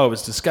like, oh, it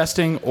was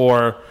disgusting,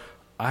 or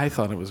I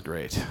thought it was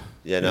great.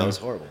 Yeah, no, it was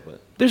horrible. But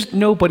There's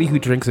nobody who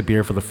drinks a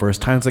beer for the first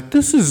time. It's like,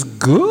 this is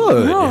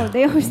good. no,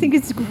 they always think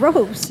it's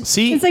gross.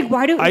 See, it's like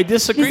why do I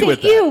disagree they say,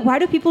 with that. Ew, why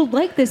do people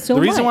like this so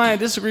The much? reason why I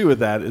disagree with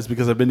that is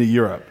because I've been to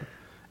Europe,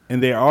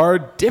 and they are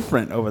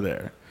different over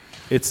there.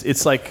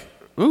 It's like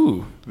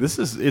Ooh, this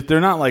is if they're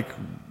not like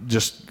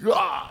just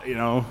you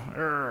know.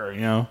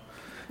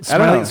 I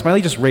don't know.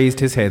 Smiley just raised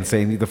his hand,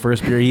 saying the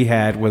first beer he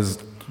had was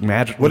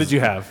magic. What did you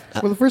have?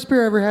 Well, the first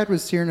beer I ever had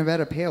was Sierra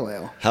Nevada Pale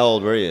Ale. How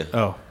old were you?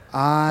 Oh,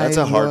 That's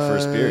a hard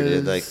first beer,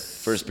 dude. Like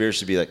first beer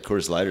should be like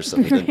Coors Light or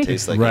something. It doesn't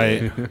taste like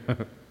right.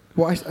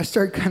 Well, I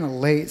started kind of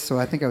late, so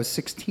I think I was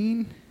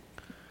 16.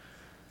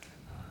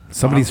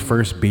 Somebody's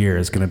first beer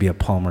is going to be a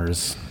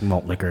Palmer's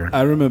malt liquor.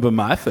 I remember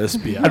my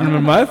first beer. Mine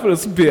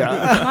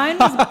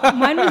was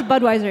Mine was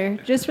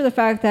Budweiser, just for the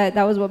fact that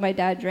was what my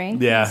dad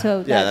drank. Yeah.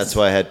 So that's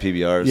why I had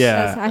PBRs.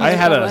 Yeah, Yes, I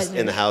had a Budweiser.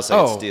 In the house,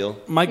 I could steal.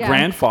 My Yeah.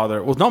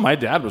 grandfather. Well, no, my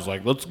dad was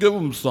like, "Let's give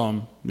him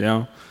some." You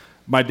know,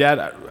 my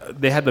dad.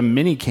 They had the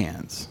mini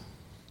cans.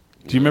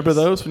 Do you remember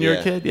those when you were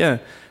a kid? Yeah.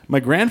 My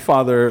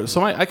grandfather.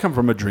 So I come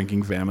from a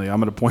drinking family.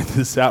 I'm going to point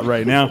this out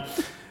right now.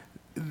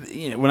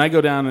 When I go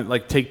down and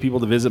like take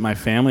people to visit my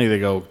family, they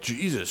go,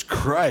 "Jesus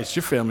Christ,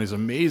 your family's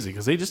amazing,"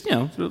 because they just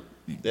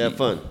They have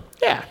fun.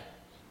 Yeah.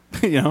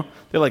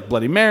 They like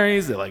Bloody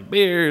Marys, they like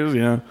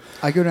beers,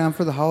 I go down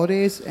for the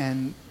holidays,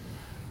 and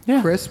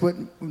Chris, what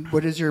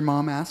does your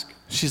mom ask?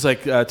 She's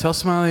like, tell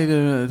Smiley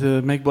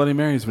to make Bloody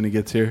Marys when he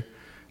gets here.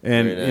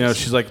 And, Very nice.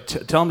 she's like,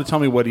 tell him to tell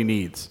me what he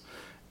needs.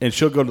 And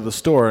she'll go to the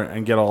store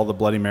and get all the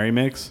Bloody Mary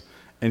mix,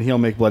 and he'll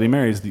make Bloody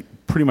Marys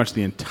pretty much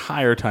the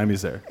entire time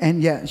he's there.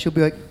 And she'll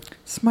be like,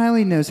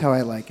 Smiley knows how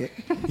I like it.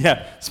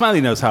 Yeah,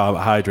 Smiley knows how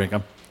I drink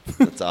them.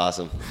 That's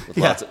awesome. With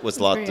lots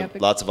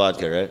of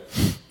vodka, right?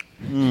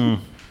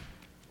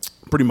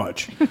 Pretty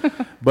much.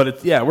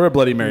 But we're a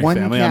Bloody Mary One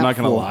family. I'm not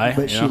going to capful, lie.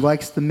 But she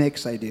likes the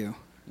mix I do.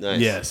 Nice.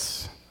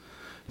 Yes.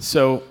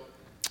 So,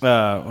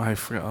 I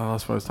forgot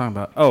what I was talking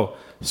about. Oh,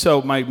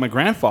 so my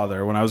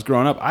grandfather, when I was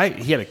growing up,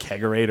 he had a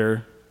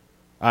kegerator.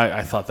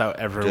 I thought that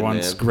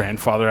everyone's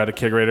grandfather had a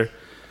kegerator.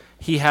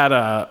 He had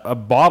a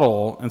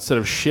bottle instead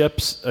of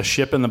a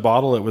ship in the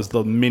bottle. It was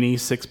the mini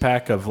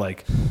 6-pack of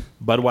like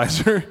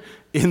Budweiser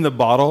in the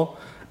bottle.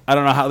 I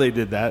don't know how they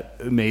did that.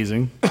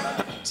 Amazing.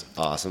 It's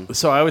awesome.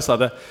 So I always thought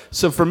that.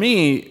 So for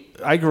me,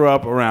 I grew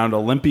up around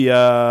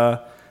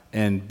Olympia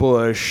and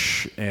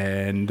Busch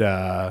and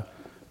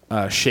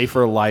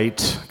Schaefer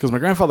Light because my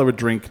grandfather would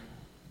drink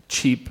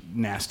cheap,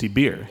 nasty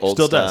beer. Old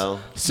style.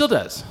 Still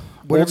does.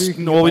 Whatever you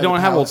can get Well, we by the don't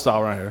have pallet. old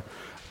style around here.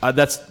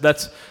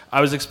 That's. I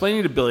was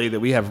explaining to Billy that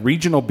we have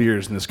regional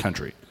beers in this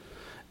country,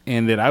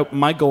 and that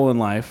my goal in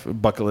life,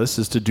 bucket list,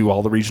 is to do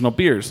all the regional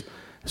beers.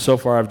 So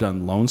far, I've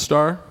done Lone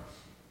Star,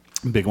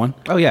 big one.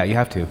 Oh, yeah, you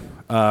have to.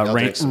 I'll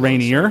drink some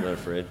Rainier. I'm not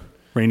afraid.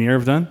 Rainier,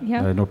 I've done.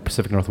 Yeah.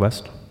 Pacific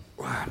Northwest.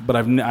 But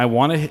I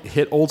want to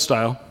hit Old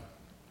Style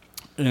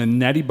and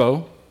Natty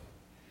Boh.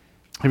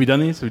 Have you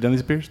done these? Have you done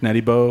these beers? Natty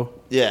Boh.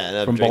 Yeah. And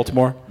I've from drank-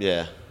 Baltimore.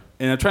 Yeah.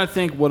 And I'm trying to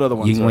think what other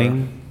ones.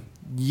 Yingling. Are.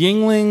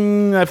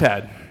 Yingling, I've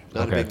had,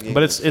 Not a big Yingling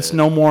but it's fan.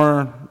 no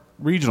more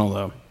regional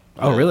though.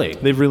 Oh, really?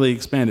 They've really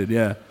expanded.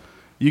 Yeah,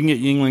 you can get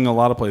Yingling a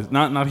lot of places.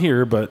 Not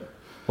here, but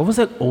What was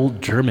that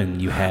old German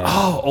you had?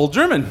 oh, Old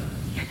German.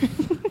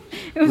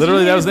 It was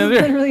Literally, that was the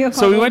literally other a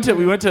So we call.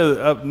 went to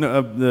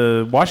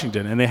the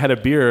Washington, and they had a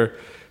beer.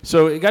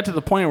 So it got to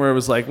the point where it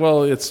was like,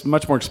 well, it's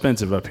much more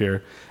expensive up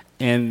here,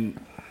 and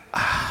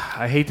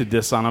I hate to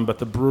diss on them, but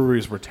the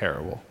breweries were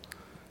terrible.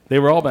 They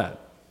were all bad.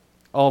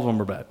 All of them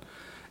were bad,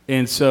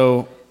 and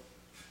so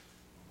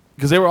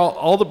because they were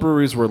all the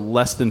breweries were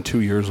less than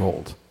 2 years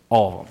old,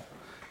 all of them,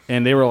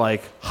 and they were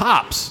like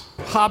hops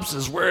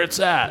is where it's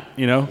at,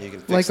 You can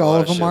fix Like a all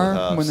lot of them shit with are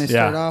hops. when they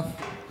Yeah. start off.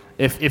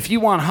 If you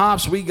want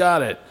hops, we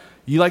got it.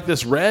 You like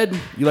this red?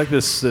 You like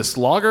this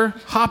lager?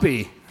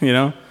 Hoppy,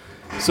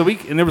 So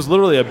and there was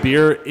literally a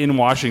beer in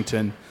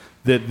Washington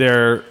that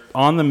they're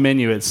on the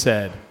menu. It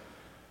said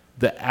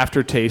the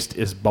aftertaste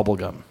is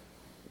bubblegum.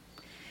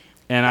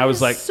 And I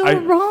was like, so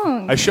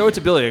wrong. I show it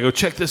to Billy. I go,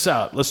 check this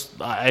out.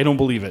 I don't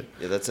believe it.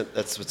 Yeah, that's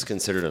what's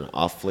considered an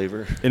off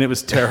flavor. And it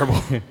was terrible.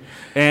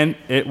 And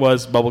it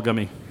was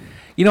bubblegummy.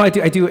 I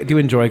do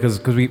enjoy because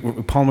we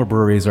Palmer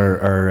Breweries is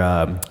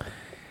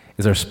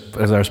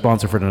our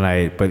sponsor for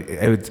tonight. But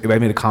I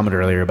made a comment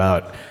earlier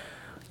about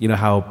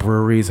how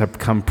breweries have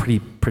become pretty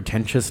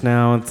pretentious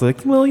now. It's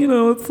like, well,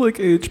 it's like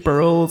aged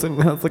barrels and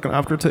it has like an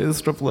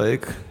aftertaste of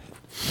like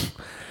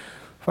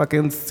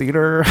fucking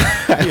cedar.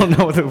 I don't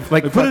know what to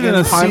like. Put it in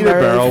a pine cedar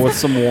berries. barrel with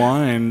some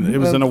wine. It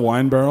was in a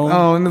wine barrel.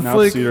 Oh, and it's now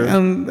like, cedar.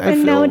 and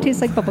now it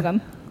tastes like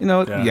bubblegum.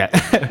 yeah.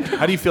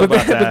 How do you feel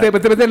about that?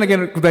 But then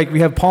again, like we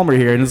have Palmer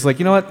here, and it's like,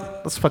 you know what?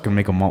 Let's fucking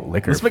make a malt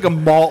liquor. Let's make a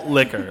malt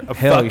liquor. A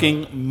Hell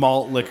fucking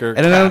malt liquor.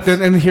 And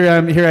then here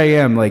I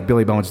am, like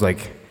Billy Bones,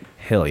 like,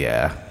 hell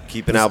yeah.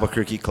 Keeping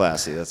Albuquerque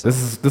classy. That's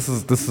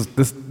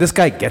This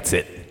guy gets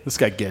it. This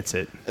guy gets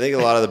it. I think a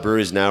lot of the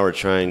breweries now are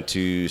trying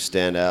to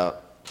stand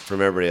out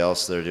from everybody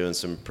else. They're doing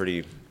some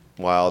pretty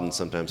wild and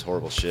sometimes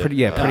horrible shit.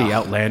 Pretty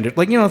outlandish.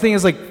 Like, the thing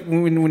is, like,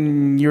 when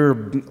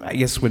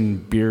when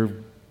beer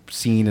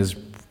scene is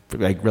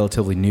like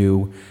relatively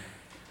new,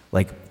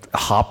 like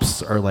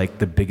hops are like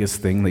the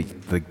biggest thing. Die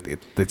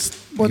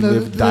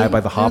by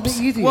the hops.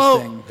 The easiest Well,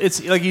 thing.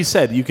 it's like you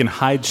said, you can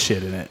hide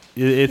shit in it.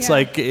 It's Yeah.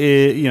 like,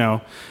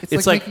 it's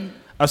It's like like making-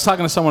 I was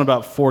talking to someone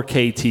about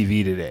 4K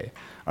TV today.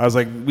 I was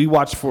like, we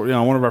watched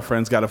one of our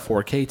friends got a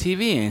 4K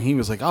TV, and he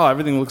was like, oh,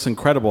 everything looks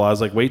incredible. I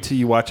was like, wait till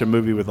you watch a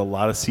movie with a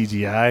lot of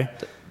CGI.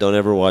 Don't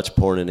ever watch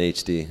porn in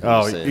HD.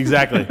 Oh,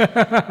 exactly.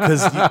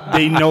 Because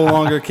they no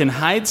longer can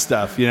hide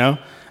stuff, And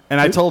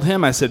I told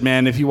him, I said,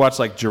 man, if you watch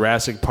like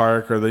Jurassic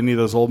Park or any of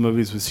those old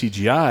movies with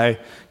CGI,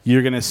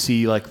 you're going to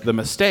see like the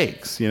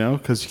mistakes,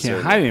 because you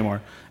can't hide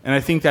anymore. And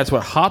I think that's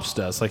what hops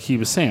does, like he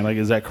was saying. Like,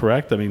 is that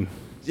correct? I mean...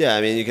 Yeah,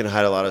 I mean, you can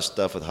hide a lot of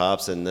stuff with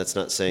hops, and that's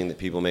not saying that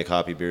people make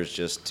hoppy beers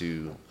just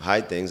to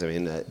hide things. I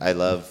mean, I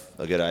love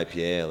a good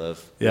IPA. I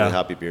love really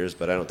hoppy beers,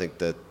 but I don't think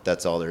that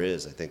that's all there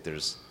is. I think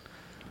there's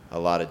a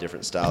lot of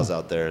different styles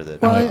out there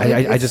that... Well,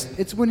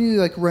 it's when you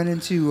like run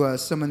into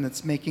someone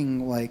that's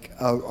making like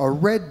a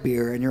red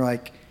beer, and you're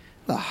like,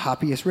 the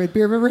hoppiest red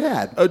beer I've ever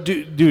had. Oh,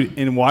 dude,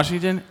 in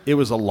Washington, it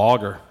was a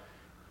lager.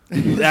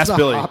 Ask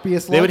Billy.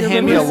 Hoppiest they would lager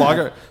hand me I've a ever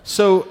lager. had.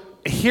 So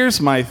here's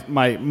my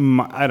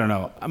I don't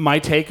know, my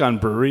take on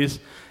breweries.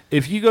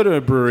 If you go to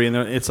a brewery and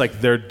it's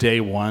like their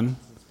day one,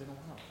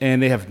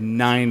 and they have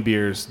 9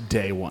 beers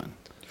day one.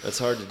 That's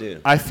hard to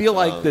do. I feel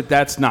like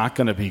that's not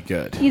going to be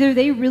good. Either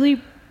they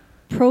really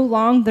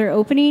prolonged their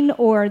opening,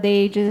 or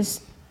they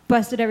just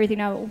busted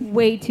everything out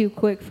way too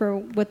quick for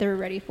what they were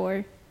ready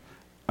for.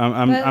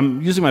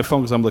 I'm using my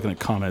phone because I'm looking at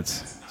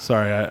comments.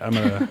 Sorry, I'm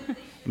gonna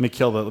let me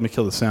kill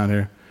the sound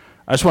here.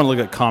 I just want to look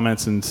at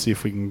comments and see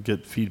if we can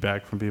get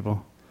feedback from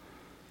people.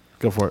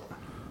 Go for it.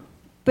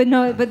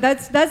 But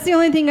that's the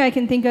only thing I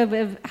can think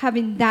of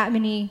having that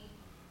many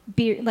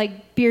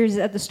beers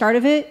at the start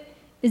of it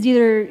is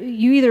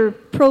either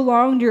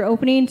prolonged your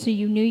opening so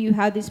you knew you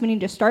had this many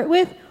to start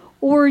with,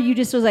 or you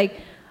just was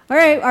like, all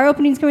right, our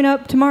opening's coming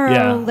up tomorrow.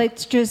 Yeah.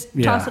 Let's just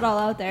toss it all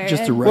out there.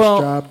 Just a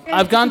rush job.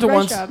 I've gone to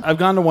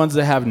ones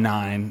that have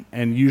 9,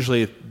 and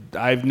usually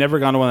I've never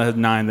gone to one that had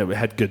 9 that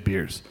had good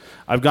beers.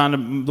 I've gone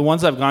to the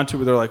ones I've gone to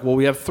where they're like, well,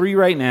 we have 3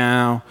 right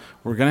now.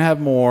 We're gonna have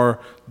more.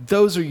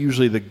 Those are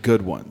usually the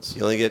good ones.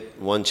 You only get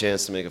one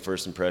chance to make a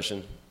first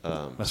impression.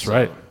 That's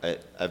right.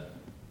 I've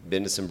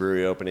been to some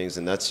brewery openings,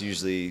 and that's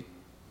usually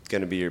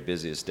going to be your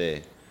busiest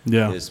day.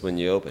 Yeah. Is when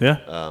you open.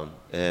 Yeah.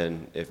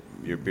 And if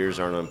your beers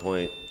aren't on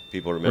point,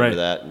 people remember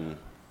that. And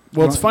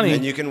well, it's funny.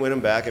 And you can win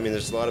them back. I mean,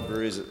 there's a lot of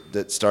breweries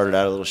that started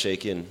out a little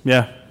shaky. And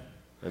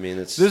I mean,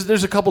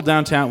 there's a couple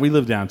downtown. We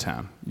live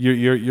downtown.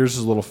 Yours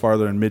is a little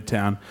farther in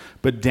Midtown,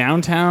 but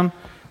downtown,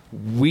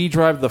 we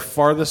drive the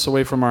farthest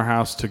away from our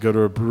house to go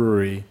to a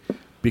brewery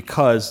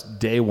because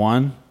day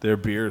one their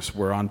beers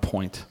were on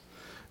point.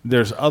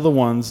 There's other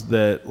ones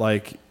that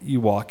like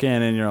you walk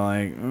in and you're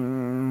like,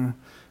 and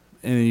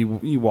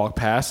you walk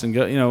past and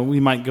go. We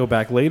might go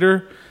back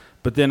later,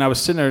 but then I was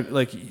sitting there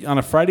like on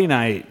a Friday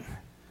night.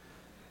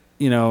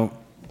 We'll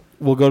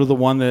go to the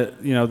one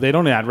that they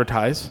don't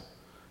advertise.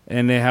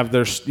 And they have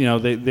their,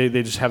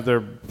 they just have their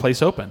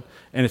place open,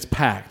 and it's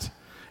packed.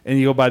 And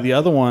you go by the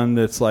other one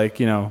that's like,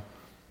 they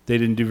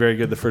didn't do very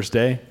good the first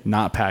day,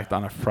 not packed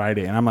on a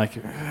Friday. And I'm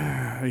like,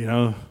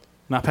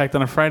 not packed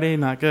on a Friday,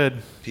 not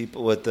good.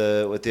 People with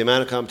the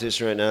amount of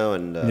competition right now,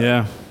 and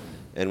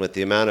and with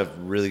the amount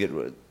of really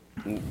good,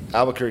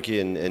 Albuquerque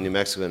and New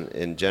Mexico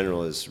in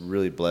general is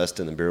really blessed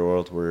in the beer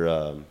world.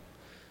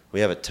 We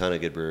have a ton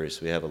of good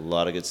breweries. We have a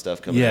lot of good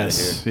stuff coming out of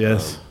here.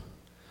 Yes.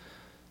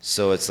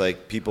 So it's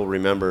like people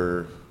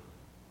remember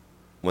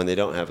when they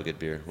don't have a good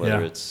beer,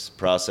 whether it's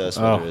process,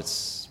 whether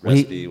it's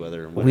recipe,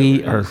 whether whatever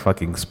we are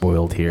fucking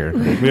spoiled here.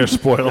 We are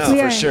spoiled. No,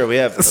 for sure. We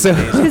have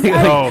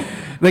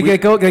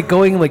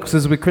going like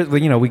since we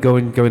go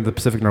into the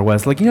Pacific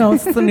Northwest,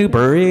 it's the new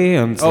brewery,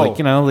 and it's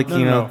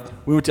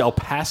we went to El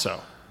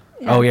Paso.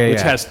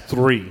 Which has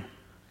 3.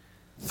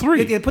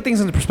 Yeah, put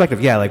things into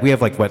perspective. Yeah, like we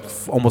have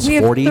almost 40.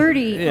 We have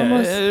 30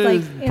 almost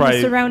in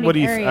the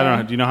surrounding area. I don't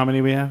know. Do you know how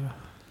many we have?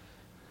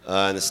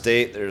 In the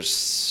state, there's...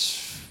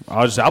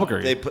 just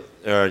Albuquerque.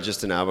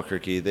 Just in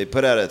Albuquerque. They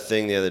put out a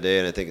thing the other day,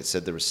 and I think it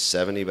said there was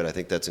 70, but I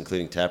think that's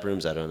including tap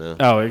rooms. I don't know.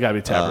 Oh, it got to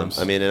be tap rooms.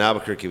 I mean, in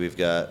Albuquerque, we've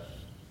got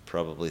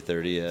probably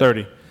 30.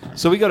 30.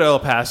 So we go to El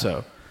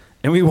Paso,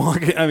 and we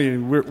walk in. I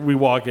mean, we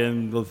walk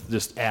in with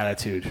just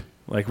attitude.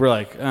 Like, we're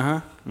like,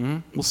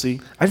 we'll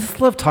see. I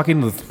just love talking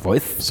with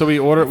voice. So we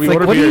order what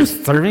beers. Are you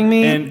serving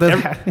me? And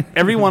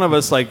every one of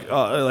us, like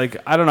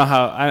I don't know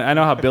how, I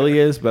know how Billy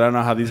is, but I don't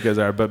know how these guys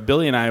are. But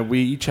Billy and I,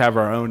 we each have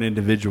our own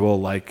individual,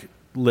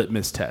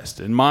 litmus test.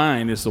 And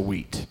mine is the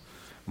wheat.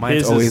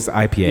 Mine's always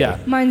IPA. Yeah.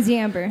 Mine's the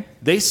amber.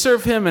 They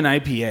serve him an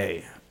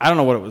IPA. I don't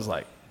know what it was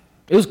like.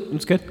 It was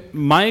good.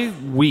 My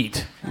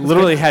wheat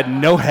literally had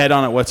no head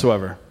on it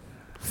whatsoever.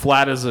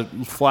 Flat as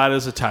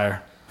a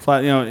tire.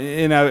 Flat,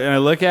 and I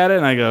look at it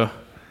and I go,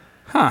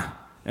 huh.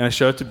 And I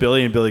show it to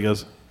Billy, and Billy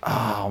goes,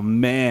 oh,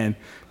 man,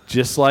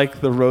 just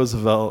like the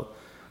Roosevelt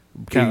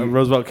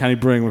County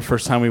Brewing the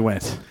first time we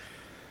went.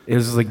 It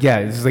was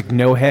like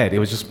no head. It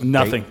was just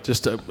nothing. Great.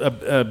 Just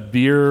a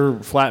beer,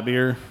 flat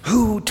beer.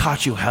 Who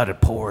taught you how to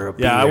pour a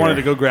beer? Yeah, I wanted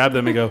to go grab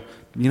them and go,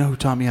 you know who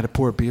taught me how to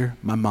pour a beer?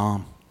 My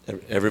mom.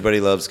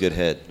 Everybody loves good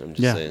head. I'm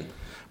just saying.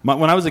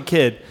 When I was a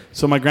kid,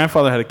 so my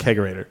grandfather had a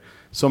kegerator.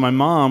 So my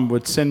mom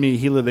would send me,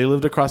 they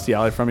lived across the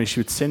alley from me. She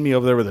would send me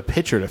over there with a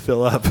pitcher to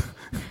fill up.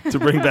 to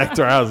bring back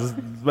to our house.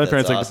 My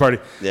parents like to party.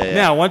 Yeah.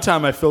 Now, one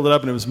time I filled it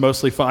up and it was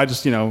mostly fun. I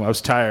just, I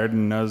was tired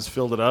and I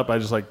filled it up. I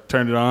just like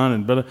turned it on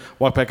and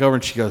walked back over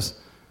and she goes,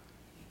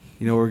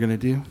 you know what we're going to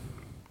do?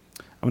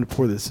 I'm going to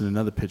pour this in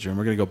another pitcher and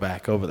we're going to go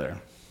back over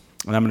there.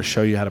 And I'm going to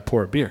show you how to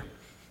pour a beer.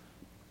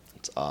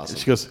 It's awesome. And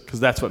she goes, because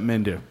that's what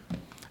men do.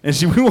 And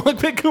we walk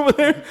back over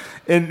there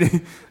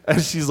and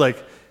she's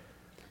like,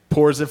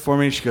 pours it for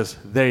me. She goes,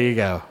 there you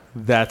go.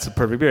 That's a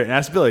perfect beer. And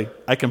ask Billy,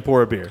 I can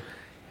pour a beer.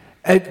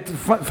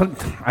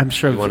 I'm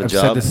sure want a I've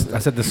job?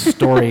 said this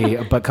story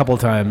a couple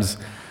of times.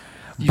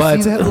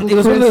 But see that little it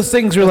was one of Chris? those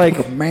things where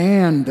like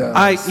Man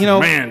does.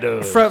 Man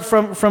does.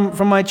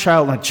 from my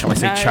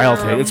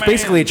childhood. It's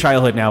basically a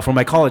childhood now. From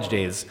my college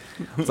days,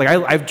 it's like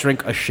I've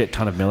drank a shit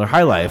ton of Miller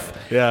High Life.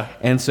 Yeah.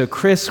 And so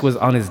Chris was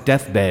on his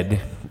deathbed,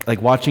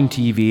 like watching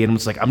TV, and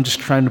was like, "I'm just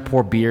trying to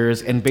pour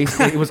beers." And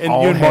basically, it was and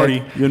all you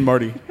and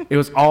Marty.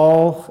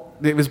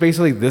 It was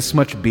basically this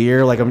much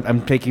beer. Like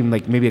I'm taking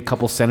like maybe a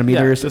couple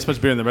centimeters. Yeah, this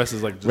much beer and the rest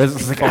is like.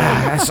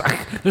 It's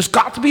like, there's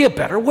got to be a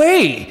better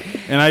way.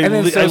 And I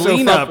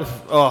lean up.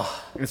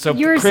 Oh. And so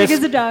You were Chris, sick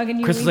as a dog, and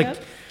you Chris is leaned like,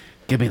 up?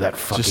 give me that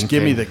fucking Just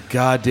give me thing." the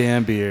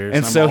goddamn beers.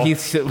 And so he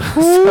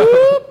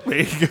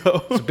there you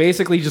go. so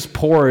basically just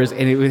pours,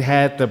 and it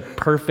had the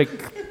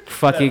perfect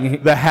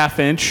fucking. The half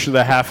inch.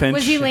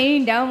 Was he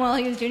laying down while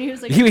he was doing it? He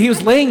was like, He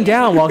was laying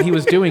down while he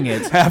was doing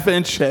it. half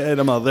inch head.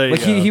 I'm all there. You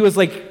Like go. he was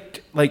like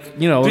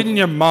Didn't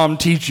your mom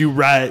teach you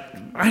right?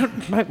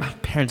 My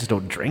parents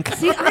don't drink.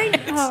 See,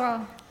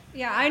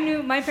 I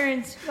knew my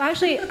parents.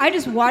 Actually, I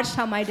just watched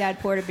how my dad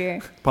poured a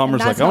beer. Palmer's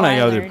And like, that's I want how to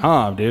go with your learned.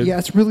 palm, dude. Yeah,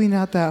 it's really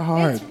not that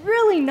hard. It's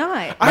really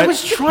not. I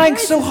was trying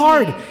so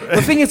hard.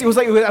 The thing is, it was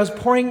like I was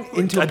pouring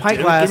into a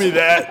pint glass. Give me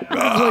that.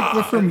 Like,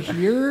 but from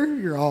here,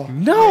 you're all.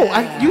 No,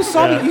 you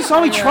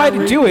saw me try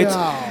to do it, go.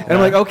 and I'm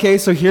like, okay,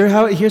 so here's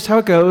how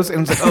it goes,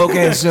 and it's like,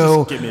 okay,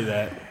 so Give me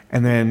that.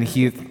 and then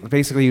he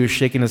was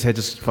shaking his head,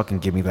 just fucking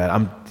give me that.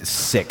 I'm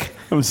sick.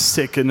 I'm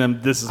sick,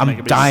 and this is I'm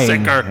making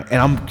dying, me sicker.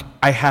 and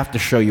I have to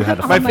show you how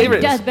to. My fucking do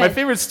this. deathbed. My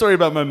favorite story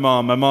about my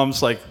mom. My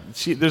mom's like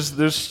she's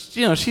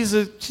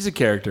a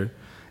character,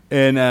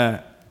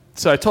 and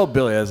so I told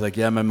Billy, I was like,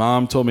 yeah, my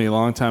mom told me a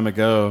long time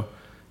ago.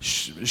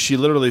 She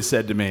literally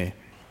said to me,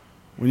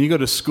 when you go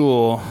to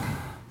school,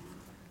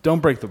 don't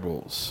break the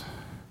rules.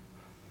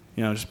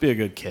 Just be a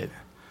good kid.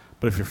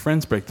 But if your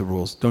friends break the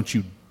rules, don't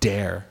you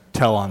dare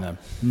tell on them.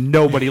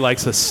 Nobody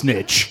likes a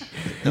snitch.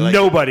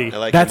 Nobody. I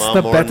like That's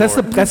your mom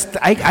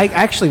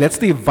that's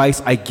the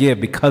advice I give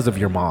because of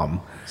your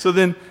mom. So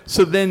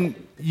then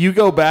you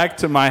go back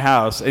to my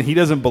house and he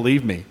doesn't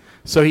believe me.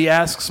 So he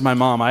asks my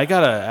mom, I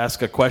gotta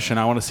ask a question.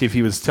 I want to see if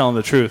he was telling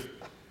the truth.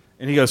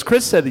 And he goes,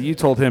 Chris said that you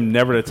told him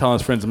never to tell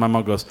his friends. And my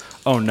mom goes,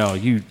 oh no,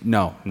 you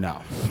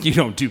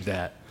don't do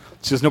that.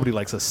 It's just nobody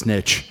likes a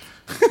snitch.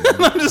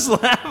 I'm just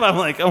laughing. I'm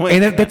like, oh my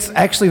And God.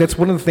 that's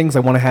one of the things I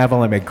want to have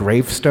on like my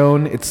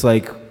gravestone. It's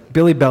like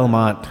Billy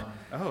Belmont,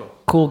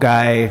 cool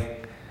guy,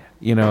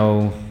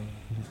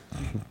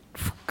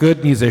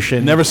 good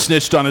musician, Never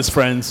snitched on his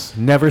friends.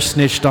 never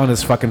snitched on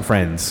his fucking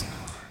friends.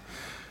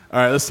 All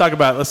right, let's talk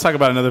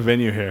about another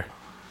venue here.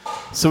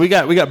 So we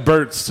got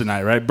Burt's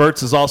tonight, right?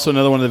 Burt's is also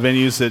another one of the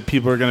venues that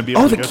people are going to be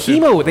able Oh, to the go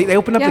chemo! They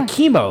opened up Yeah. the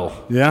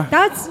chemo. to. Yeah.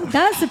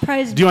 That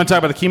surprised Do you want to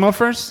talk about the chemo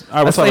first? All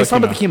right, Let's let's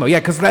talk talk about the chemo. Yeah,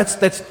 because that's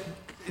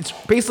it's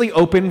basically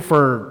open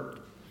for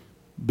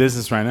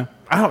business right now.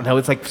 I don't know.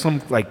 It's like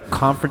some like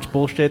conference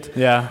bullshit.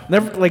 Yeah.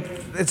 Never like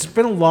it's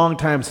been a long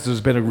time since there's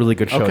been a really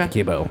good show at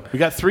the chemo. We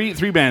got three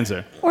bands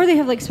there. Or they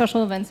have like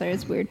special events there.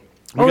 It's weird.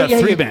 We got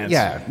three yeah, bands.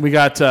 yeah. We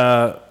got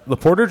the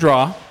Porter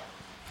Draw.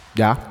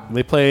 Yeah.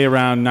 They play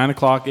around 9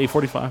 o'clock,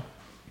 8:45.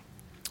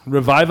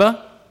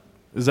 Reviva.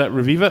 Is that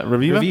Reviva?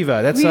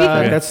 Reviva. That's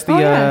Reviva. that's the Oh,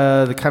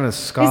 yeah. the kind of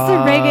ska It's the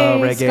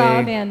reggae ska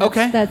band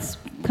Okay. that's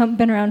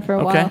been around for a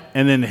Okay. while.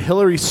 And then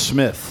Hillary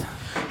Smith.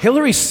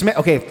 Hillary Smith.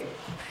 Okay.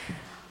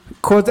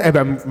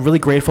 I'm really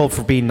grateful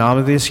for being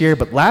nominated this year,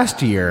 but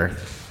last year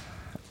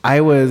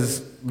I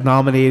was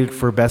nominated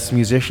for Best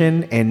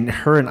Musician, and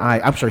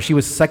I'm sorry, she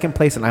was second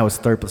place and I was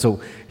third place. So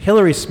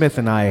Hillary Smith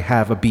and I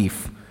have a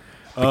beef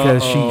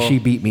because she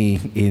beat me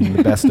in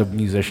the Best of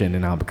Musician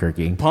in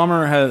Albuquerque.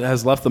 Palmer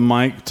has left the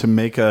mic to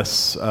make us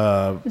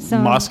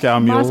Some Moscow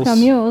Mules. Moscow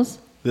Mules.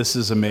 This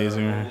is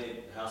amazing.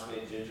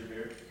 House-made ginger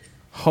beer.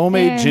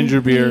 Homemade And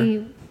ginger beer.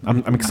 the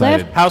I'm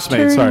excited. Left House-made,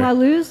 turn sorry.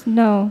 Walouz?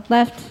 No,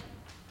 left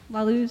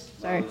Walouz.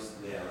 Sorry.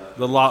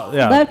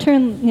 Left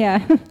turn.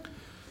 Yeah.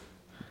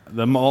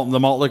 The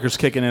malt liquor's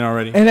kicking in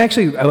already. And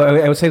actually,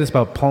 I would say this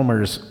about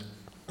Palmer's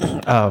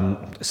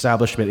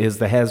establishment is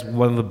that has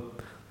one of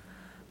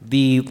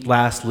the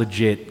last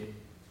legit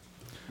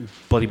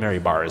Bloody Mary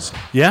bars.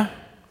 Yeah,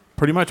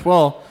 pretty much.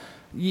 Well,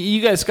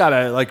 you guys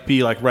gotta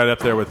be right up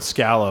there with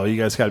Scalo. You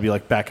guys gotta be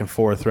back and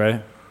forth,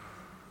 right?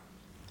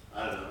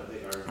 I don't know. I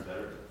think ours is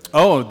better.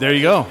 Oh, there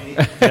you go.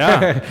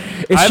 Yeah,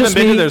 It's I haven't just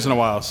been to me- theirs in a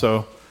while,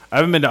 so I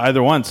haven't been to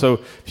either one. So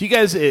if you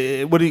guys,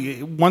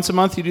 once a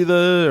month you do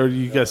or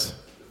you guys?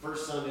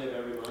 First Sunday of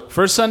every month.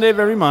 first Sunday of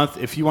every month,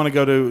 if you want to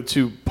go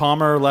to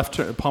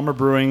Palmer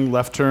Brewing,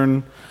 Left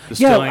Turn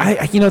Distilling.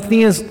 Yeah, the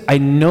thing is, I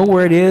know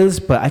where it is,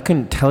 but I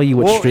couldn't tell you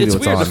what street it's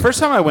it's weird. on. The first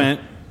time I went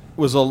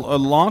was a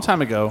long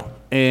time ago,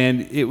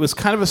 and it was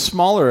kind of a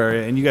smaller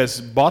area, and you guys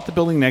bought the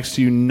building next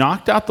to you,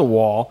 knocked out the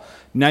wall.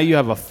 Now you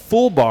have a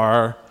full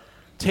bar,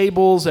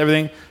 tables,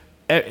 everything.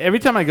 Every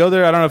time I go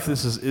there, I don't know if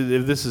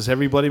this is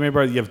every Bloody Mary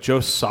bar. You have Joe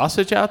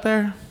Sausage out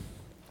there.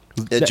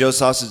 Yeah, Joe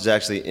Sausage is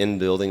actually in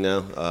building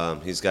now.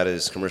 He's got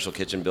his commercial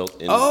kitchen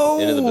built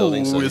into the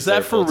building. So is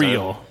that for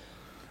real?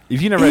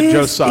 If you never had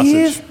Joe Sausage,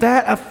 is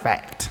that a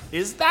fact?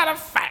 Is that a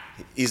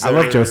fact? I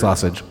love Joe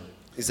Sausage.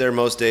 He's there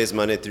most days,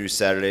 Monday through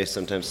Saturday,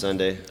 sometimes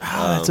Sunday.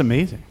 Oh, that's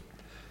amazing.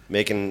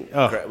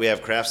 We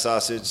have craft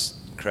sausage,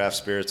 craft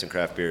spirits, and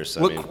craft beers.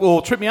 So,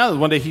 Well, trip me out.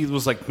 One day he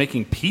was like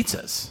making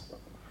pizzas.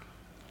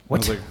 What? I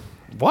was like,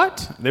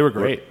 what? They were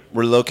great.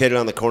 We're located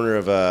on the corner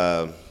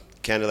of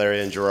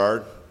Candelaria and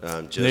Girard.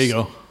 Just there you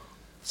go.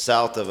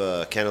 South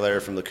of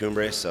Candelaria from La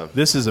Cumbre. So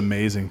this is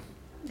amazing.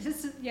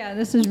 This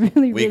is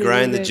really. We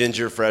grind really the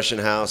ginger fresh in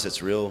house.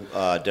 It's real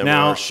Demerara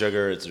Now,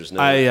 sugar. There's no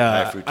high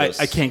fructose.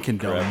 I can't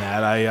condone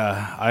that.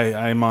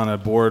 I'm on a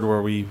board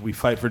where we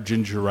fight for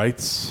ginger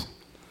rights,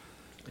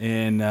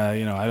 and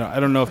I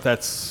don't know if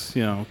that's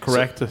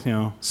correct.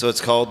 So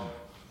it's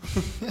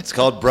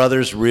called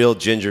Brothers Real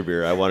Ginger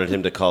Beer. I wanted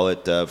him to call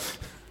it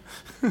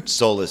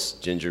Soulless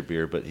Ginger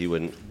Beer, but he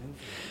wouldn't.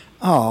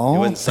 Oh, he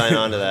wouldn't sign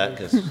on to that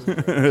because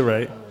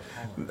right.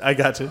 I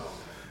got you.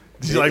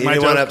 Did you like he my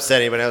didn't joke? want to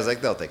upset anybody. I was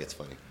like, they'll think it's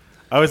funny.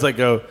 I always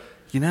go,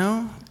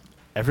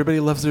 everybody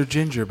loves their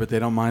ginger, but they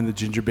don't mind the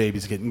ginger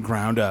babies getting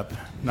ground up.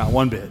 Not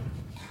one bit.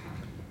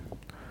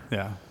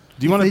 Yeah.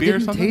 Do you want a beer or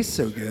something? They didn't taste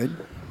so good.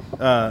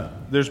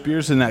 There's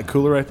beers in that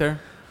cooler right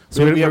there.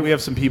 So we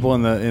have some people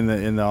in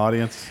the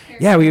audience.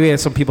 Yeah, we have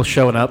some people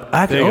showing up.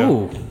 There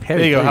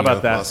you go. How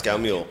about that? Moscow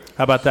Mule.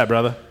 How about that,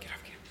 brother?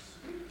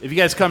 If you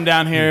guys come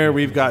down here,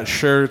 we've got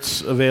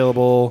shirts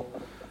available.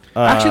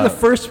 Actually, the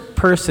first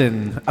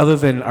person other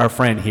than our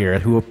friend here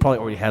who probably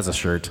already has a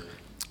shirt.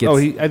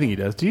 Gets, I think he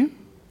does. Do you? Do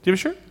you have a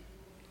shirt?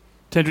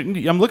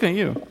 Tendra, I'm looking at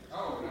you.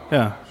 Oh, no.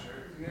 Yeah.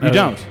 You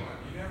don't?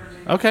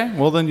 Okay.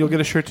 Well, then you'll get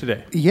a shirt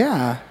today.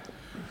 Yeah.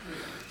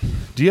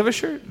 Do you have a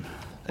shirt?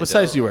 What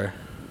size do you wear?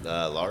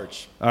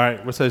 Large. All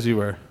right. What size do you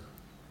wear?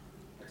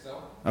 XL.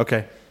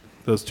 Okay.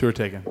 Those two are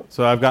taken.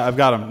 So I've got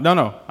them.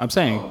 No. I'm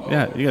saying,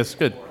 yeah, you guys,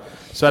 good.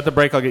 So at the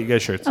break, I'll get you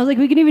guys shirts. I was like,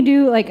 we can even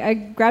do I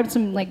grabbed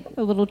some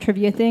a little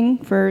trivia thing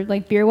for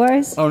beer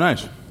wise. Oh,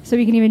 nice. So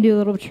we can even do a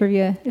little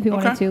trivia if we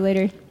wanted to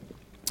later.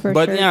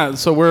 Yeah,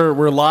 so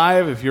we're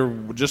live. If you're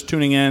just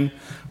tuning in,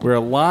 we're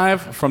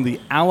live from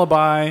the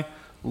Alibi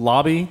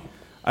lobby.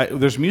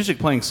 There's music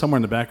playing somewhere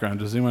in the background.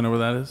 Does anyone know where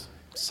that is?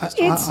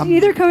 It's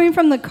either coming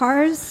from the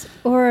cars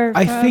or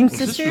I think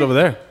Sister's over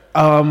there.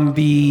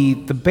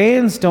 The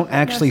bands don't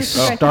actually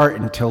start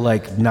until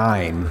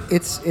 9.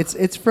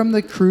 It's from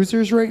the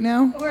cruisers right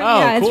now.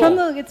 It's cool.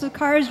 from it's the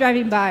cars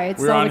driving by.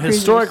 We're on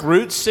historic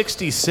Route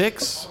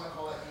 66.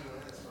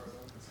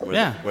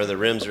 Where the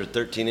rims are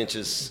 13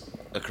 inches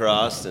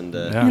across and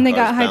and they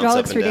got cars bounce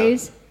hydraulics up for and down.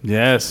 days.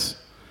 Yes.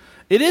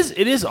 It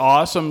is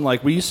awesome.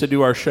 We used to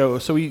do our show.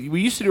 So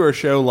we used to do our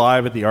show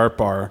live at the Art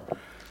Bar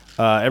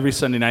every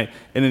Sunday night,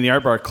 and then the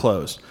Art Bar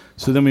closed.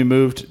 So then we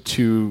moved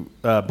to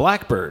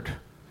Blackbird.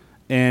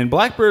 And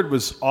Blackbird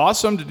was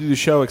awesome to do the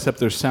show, except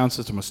their sound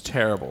system was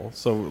terrible.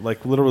 So,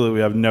 literally, we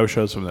have no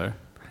shows from there.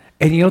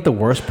 And you know what the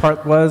worst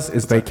part was?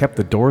 Is they kept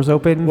the doors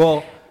open.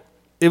 Well,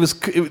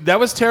 that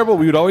was terrible.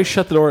 We would always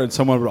shut the door, and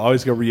someone would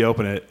always go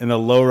reopen it, and the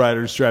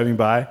lowriders driving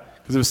by,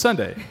 because it was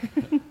Sunday.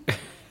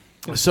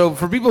 So,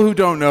 for people who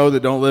don't know, that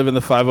don't live in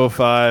the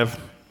 505,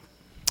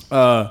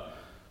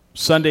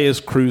 Sunday is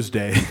cruise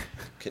day.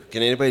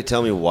 Can anybody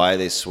tell me why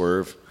they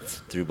swerve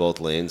through both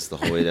lanes the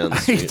whole way down the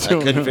street? I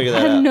couldn't figure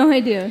I that have out. no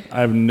idea.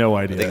 I have no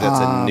idea. I think that's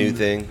a new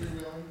thing.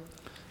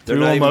 They're Three-wheel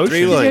not even motion?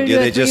 three-wheeling. You're gonna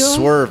They do a just three-wheel?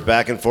 swerve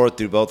back and forth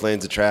through both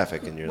lanes of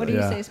traffic, and you're What like,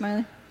 do you say,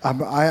 Smiley?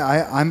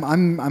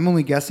 I'm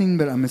only guessing,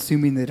 but I'm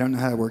assuming they don't know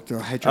how to work their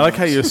hydraulics. I like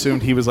how you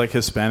assumed he was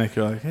Hispanic.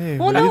 You're like, hey.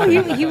 Well, what do no,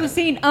 you think? he was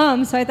saying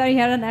so I thought he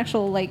had an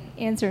actual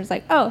answer. It's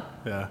oh,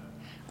 Yeah.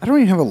 I don't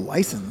even have a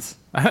license.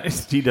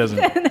 He doesn't.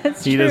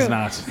 That's He true. does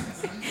not.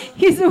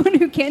 He's the one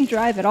who can't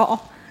drive at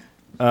all.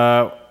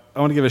 I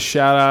want to give a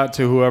shout out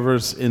to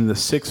whoever's in the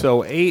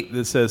 608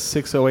 that says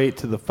 608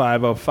 to the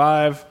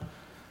 505.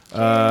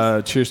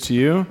 Cheers to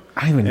you.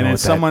 I don't even know And what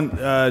it's someone,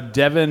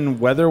 Devin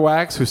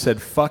Weatherwax, who said,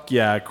 fuck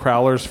yeah,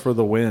 Crowlers for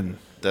the win.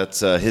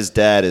 that's his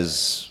dad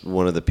is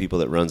one of the people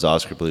that runs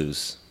Oscar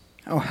Blues.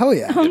 Oh, hell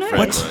yeah. Oh, nice.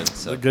 Friend of mine,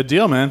 so. A good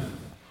deal, man.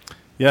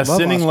 Yeah,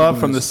 sending Oscar love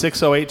from the Blues.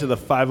 608 to the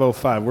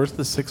 505. Where's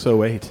the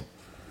 608? Does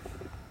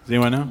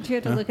anyone know? Do you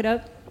have to look it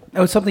up?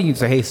 Oh, it's something you'd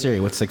say, hey Siri,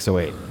 what's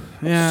 608?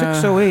 Yeah.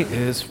 608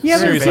 is Yeah,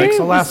 but Fairbanks,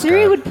 Alaska.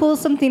 Siri would pull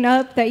something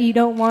up that you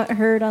don't want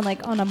heard on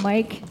on a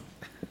mic.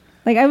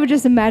 I would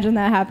just imagine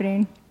that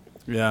happening.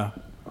 Yeah.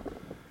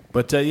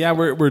 But yeah,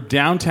 we're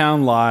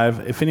downtown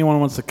live. If anyone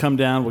wants to come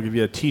down, we'll give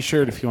you a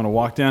T-shirt if you want to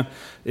walk down.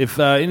 If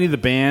any of the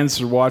bands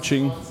are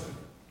watching,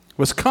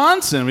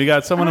 Wisconsin, we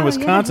got someone in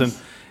Wisconsin.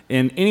 Yes.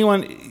 And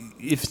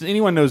if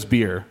anyone knows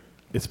beer,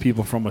 it's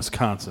people from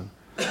Wisconsin.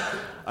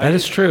 That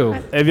is true.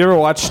 Have you ever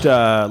watched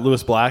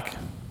Lewis Black?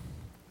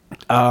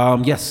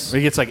 Yes. Where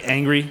he gets like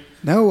angry.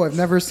 No, I've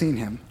never seen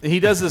him. He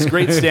does this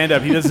great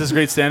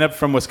stand-up.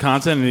 From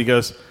Wisconsin, and he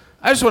goes,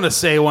 "I just want to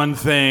say one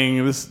thing."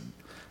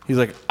 He's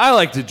like, "I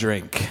like to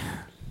drink,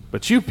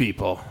 but you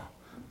people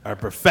are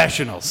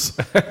professionals."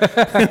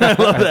 And I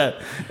love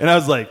that. And I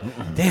was like,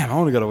 "Damn, I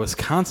want to go to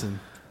Wisconsin."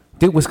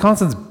 Dude,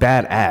 Wisconsin's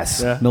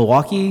badass. Yeah.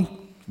 Milwaukee,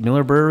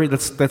 Miller Brewery,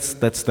 that's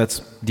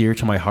dear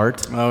to my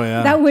heart. Oh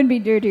yeah. That would be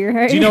dear to your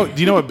heart. Do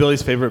you know what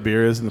Billy's favorite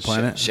beer is in the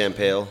planet?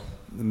 Champagne.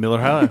 The Miller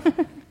High Life.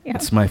 Yeah.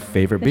 It's my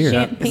favorite beer.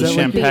 Champagne. Is that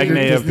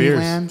Champagne of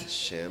beers.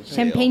 Disneyland?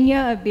 Champagne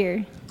of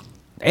beer.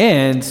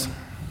 And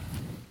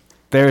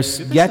there's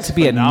yet to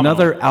be phenomenal.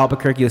 another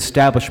Albuquerque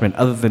establishment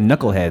other than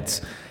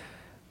Knuckleheads,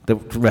 the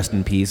rest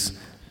in peace,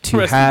 to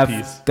Rest in have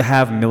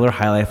peace. Miller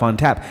High Life on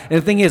tap. And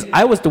the thing is,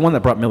 I was the one that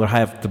brought Miller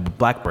High Life to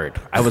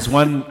Blackbird. I was the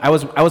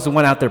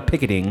one out there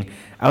picketing.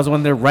 I was the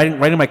one there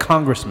writing my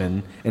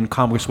congressmen and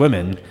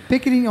congresswomen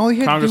Picketing, all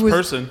you had to do was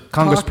Congressperson.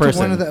 talk to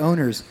one of the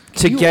owners.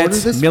 to Can you get order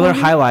this Miller for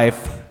me? High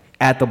Life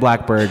at the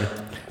Blackbird.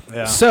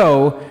 Yeah.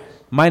 So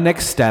my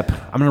next step,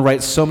 I'm going to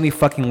write so many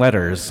fucking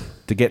letters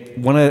to get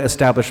one of the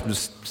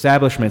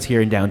establishments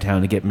here in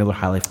downtown to get Miller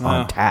High Life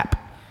on tap.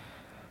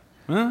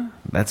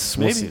 That's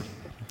we'll Maybe. see.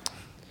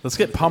 Let's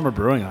get Palmer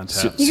Brewing on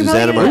tap. You can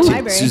probably get it at the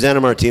library.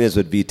 Susanna Martinez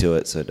would veto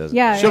it, so it doesn't.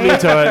 Yeah. She'll right?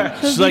 veto it.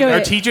 She'll She's like, veto "Are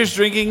it. teachers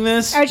drinking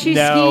this?" As she's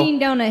No. skiing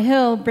down a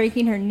hill,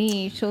 breaking her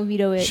knee, she'll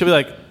veto it. She'll be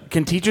like,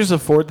 "Can teachers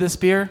afford this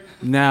beer?"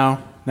 No,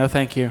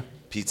 thank you.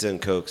 Pizza and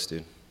Cokes,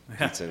 dude.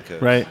 Pizza and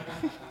Cokes. Right.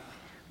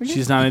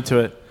 She's not into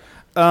it.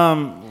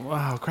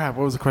 Wow, crap.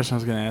 What was the question I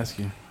was going to ask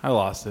you? I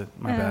lost it.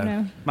 My I don't bad.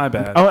 know. My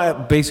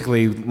bad.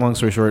 Basically, long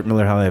story short,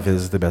 Miller High Life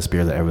is the best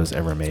beer that was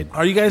ever made.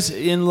 Are you guys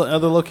in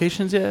other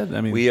locations yet? I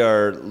mean, We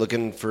are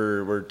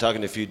we're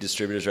talking to a few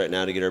distributors right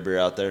now to get our beer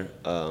out there.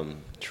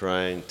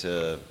 Trying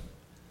to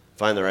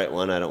find the right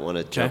one. I don't want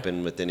to jump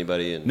in with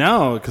anybody. And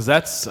no, because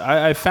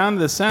I found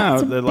this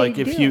out a that like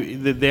big if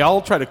deal. they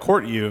all try to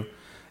court you,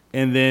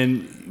 and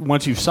then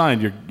once you've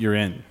signed, you're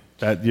in.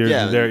 That you're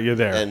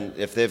there. And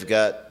if they've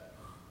got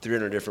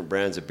 300 different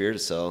brands of beer to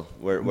sell,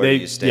 where do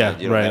you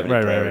stand? You don't have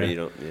any priority. You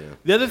don't. You know.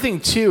 The other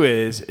thing too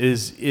is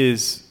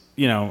this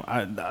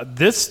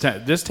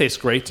tastes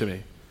great to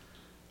me.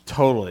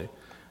 Totally,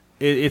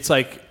 it's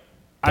like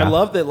I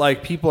love that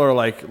like people are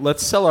like,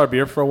 let's sell our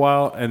beer for a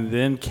while and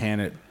then can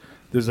it.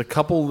 There's a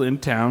couple in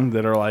town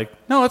that are like,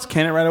 no, let's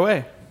can it right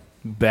away.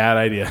 Bad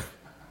idea.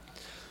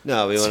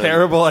 No, we want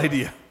Terrible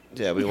idea.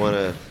 Yeah, we want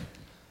to.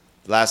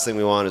 Last thing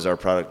we want is our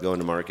product going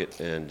to market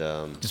and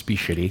Just be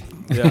shitty.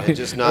 and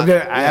just not. Okay,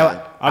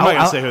 yeah. I'm not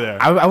gonna say who they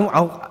are.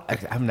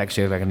 I'm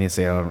actually like I need to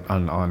say it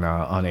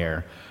on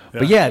air.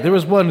 But yeah, there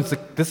was one. It's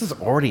like, this is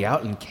already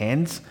out in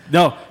cans.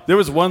 No, there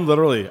was one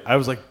literally. I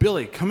was like,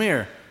 Billy, come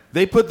here.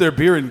 They put their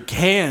beer in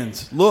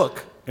cans.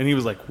 Look. And he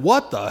was like,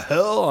 what the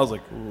hell? I was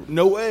like,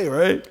 no way,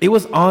 right? It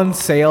was on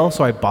sale,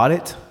 so I bought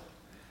it.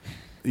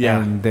 Yeah.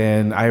 And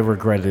then I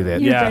regretted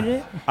it. You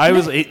regretted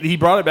it? He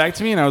brought it back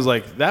to me, and I was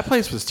like, that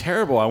place was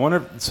terrible. I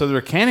wonder, so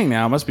they're canning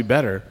now. It must be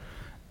better.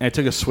 And I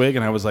took a swig,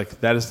 and I was like,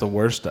 that is the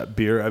worst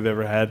beer I've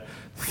ever had.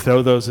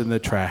 Throw those in the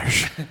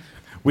trash.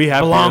 We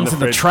have Belongs beer in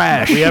the fridge.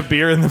 trash. We have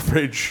beer in the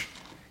fridge.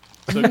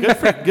 So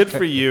good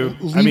for you.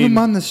 Leave him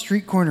on the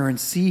street corner and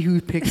see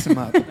who picks him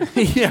up.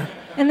 Yeah.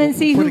 And then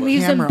see Put who a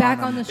leaves them camera back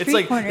on on the them.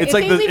 street corner. It's If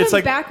like they the- leave it's them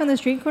like- back on the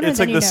street corner, It's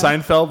then like the you know.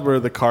 Seinfeld where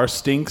the car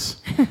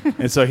stinks,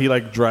 and so he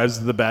like drives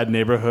to the bad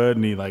neighborhood,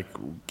 and he like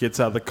gets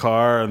out of the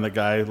car, and the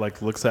guy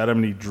like looks at him,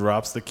 and he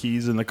drops the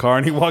keys in the car,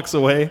 and he walks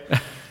away.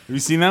 Have you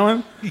seen that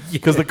one?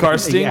 Because the car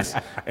stinks,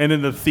 and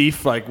then the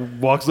thief like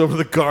walks over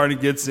the car, and he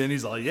gets in.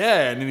 He's all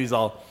yeah, and then he's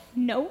all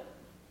No.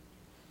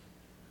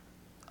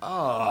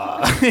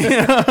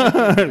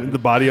 the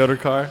body odor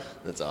car.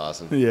 That's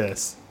awesome.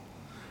 Yes,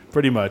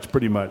 pretty much.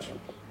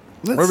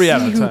 Let's Where we at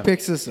see on who time?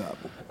 picks us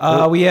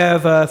up. We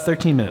have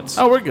 13 minutes.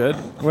 Oh, we're good.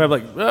 We have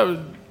like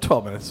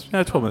 12 minutes.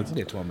 Yeah, 12 minutes.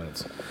 Yeah, 12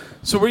 minutes.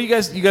 So where you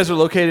guys are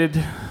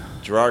located?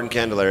 Gerard and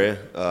Candelaria.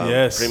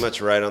 Yes. Pretty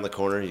much right on the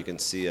corner. You can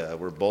see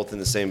we're both in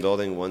the same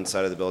building. One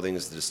side of the building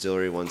is the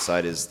distillery. One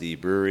side is the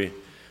brewery.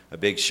 A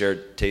big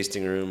shared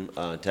tasting room,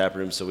 tap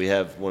room. So we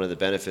have one of the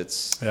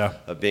benefits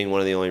of being one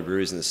of the only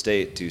breweries in the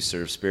state to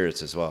serve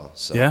spirits as well.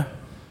 So Yeah.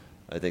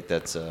 I think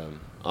that's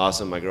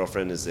awesome. My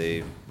girlfriend is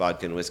a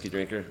vodka and whiskey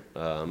drinker.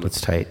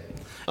 That's tight.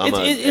 It's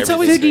always- So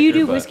everything do you do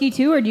drinker, but- whiskey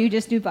too, or do you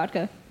just do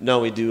vodka? No,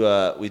 we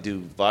do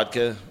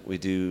vodka. We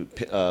do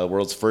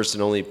world's first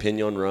and only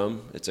Pinion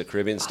rum. It's a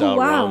Caribbean style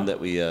wow. rum that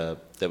we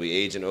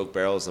age in oak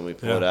barrels, and we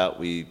pull it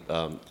out. We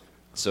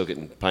soak it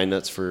in pine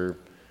nuts for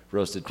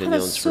roasted that's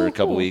pinions so for a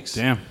couple cool. weeks.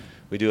 Damn.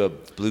 We do a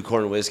blue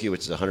corn whiskey,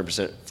 which is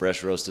 100%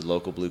 fresh roasted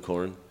local blue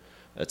corn.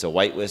 It's a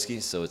white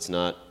whiskey, so it's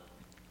not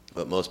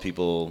what most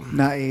people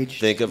Not aged.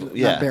 think of. Not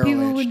Yeah, barrel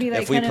People would aged. be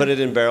like, if we kind put of-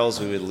 it in barrels,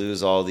 we would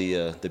lose all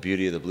the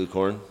beauty of the blue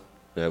corn.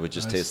 It would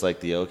just taste like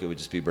the oak. It would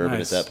just be bourbon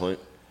Nice. at that point.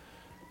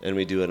 and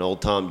we do an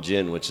Old Tom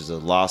gin, which is a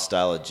lost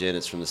style of gin.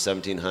 It's from the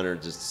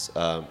 1700s. It's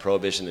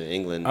Prohibition in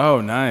England.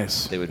 Oh,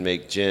 nice. They would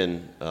make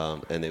gin,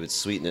 and they would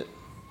sweeten it,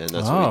 and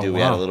that's what we do.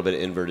 We add a little bit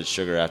of inverted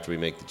sugar after we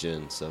make the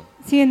gin. So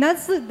see, and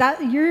that's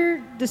that your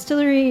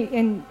distillery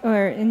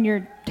or in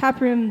your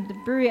tap room, the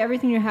brewery,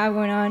 everything you have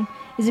going on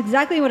is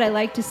exactly what I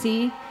like to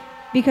see,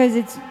 because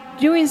it's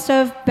doing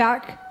stuff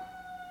back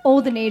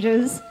olden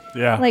ages,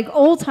 like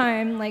old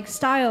time, like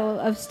style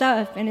of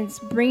stuff, and it's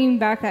bringing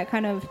back that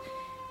kind of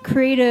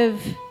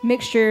creative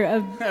mixture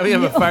of. We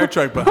have a fire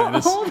truck behind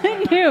us. Old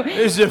and new.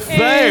 There's a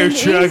fire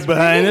truck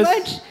behind us.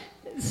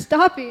 Much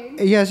stopping.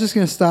 Yeah, it's just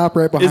going to stop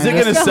right behind us. Is it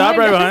going to stop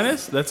right behind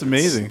us? That's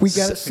amazing. We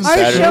got some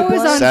Our show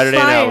is on Saturday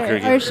in fire.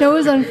 Albuquerque. Our show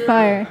is on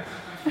fire.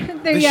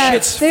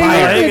 shit's fire.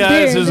 Hey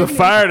guys, there's a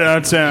fire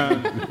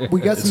downtown.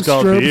 We got some It's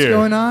called strobes beer.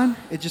 going on.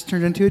 It just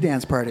turned into a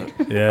dance party.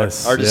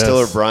 Yes. Our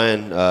distiller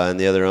Brian and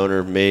the other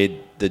owner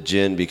made the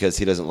gin because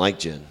he doesn't like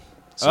gin.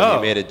 So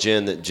he made a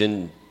gin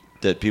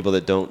that people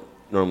that don't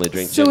normally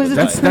drink So gin is would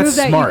it like. to prove That's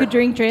that smart. you could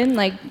drink gin?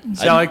 Like,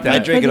 I like that. I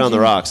drink it on the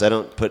gin. rocks. I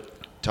don't put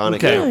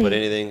tonic. Okay. I don't put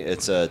anything.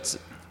 It's a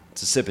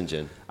sipping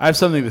gin. I have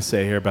something to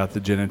say here about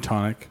the gin and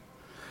tonic.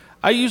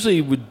 I usually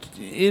would,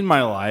 in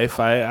my life,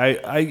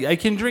 I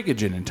can drink a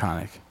gin and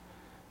tonic.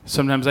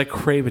 Sometimes I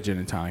crave a gin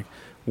and tonic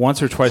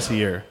once or twice a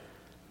year.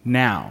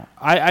 Now,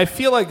 I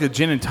feel like the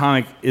gin and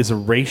tonic is a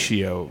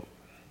ratio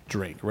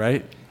drink,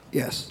 right?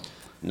 Yes.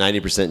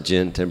 90%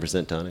 gin,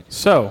 10% tonic.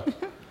 So,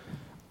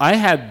 I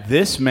had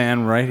this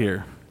man right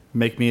here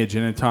make me a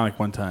gin and tonic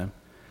one time,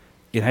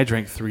 and I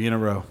drank 3 in a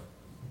row.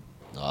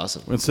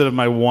 Awesome. Instead of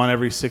my one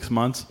every 6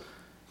 months.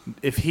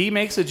 If he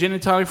makes a gin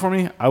and tonic for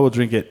me, I will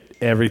drink it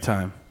every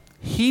time.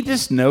 He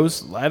just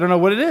knows, I don't know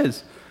what it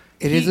is.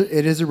 It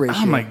is a ratio.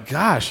 Oh my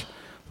gosh.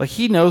 Like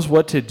he knows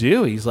what to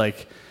do. He's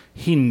like,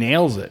 he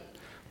nails it.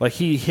 Like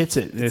he hits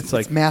it. And it's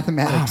like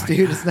mathematics,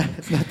 dude. It's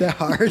not that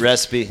hard.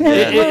 Recipe.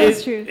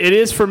 That's true. It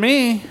is for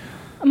me.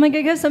 I'm like,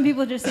 I guess some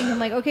people just think I'm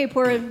like, okay,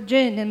 pour a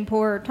gin and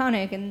pour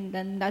tonic, and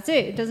then that's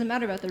it. It doesn't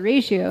matter about the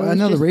ratio. Well, I It's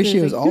know the just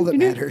ratio is like, all that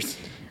matters.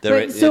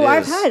 But so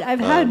I've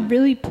had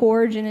really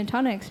poor gin and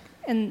tonics,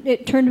 and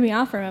it turned me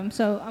off from them.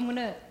 So I'm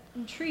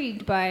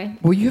intrigued by.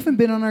 Well, you haven't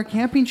been on our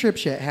camping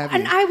trips yet, have you?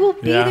 And I will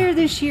be there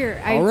this year.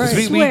 I All right.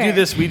 swear.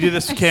 We do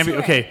this I camping.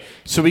 swear. Okay,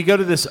 so we go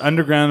to this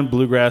underground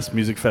bluegrass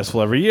music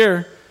festival every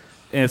year,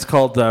 and it's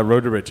called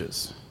Road to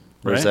Riches.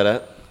 Where's that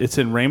at? It's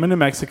in Raymond, New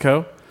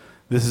Mexico.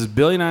 This is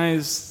Billy and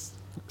I's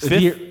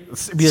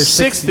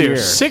sixth year.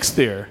 Sixth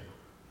year.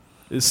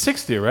 It's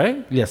sixth year,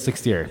 right? Yeah,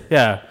 6th year.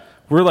 Yeah.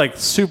 We're like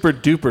super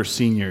duper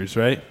seniors,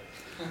 right?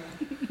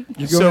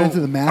 You're going into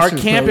the master's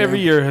our camp program. every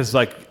year has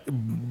like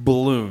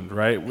ballooned,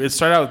 right? It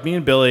started out with me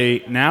and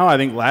Billy. Now I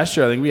think last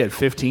year we had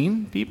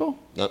 15 people.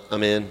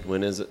 I'm in.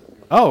 When is it?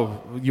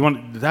 Oh, you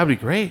want? That would be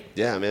great.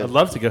 Yeah, man. I'd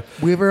love to go.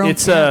 We have our own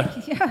It's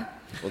Yeah.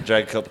 We'll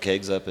drag a couple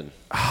kegs up and.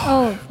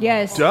 Oh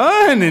yes.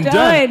 done and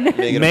done. Make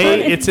it a May.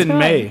 party. It's in Done.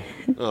 May.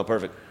 Oh,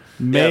 perfect.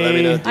 May. Yeah, let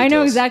me know. I know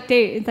details. exact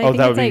date. It's, I Oh, think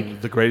that it's would be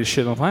like. the greatest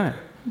shit on the planet.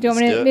 Do you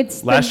want me Let's to? do it.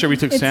 It's Last year we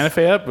took it's- Santa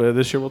Fe up.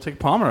 This year we'll take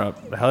Palmer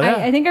up. Hell yeah.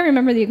 I think I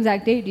remember the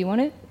exact date. Do you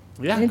want it?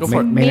 Yeah, It's go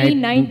for it. May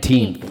May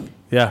 19th.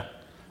 Yeah,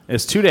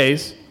 it's 2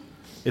 days.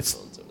 It's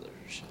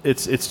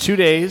 2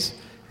 days,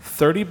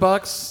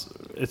 $30.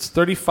 It's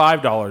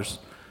 $35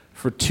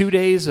 for 2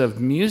 days of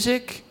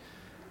music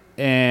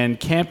and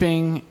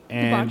camping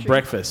and Debauchery.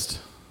 breakfast.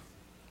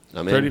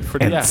 I'm in.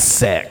 And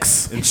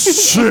sex. And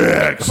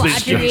sex.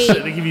 Debauchery.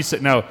 They give you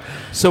no.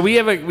 So we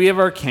have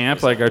our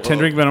camp, like our 10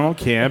 drink minimum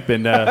camp,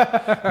 and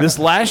this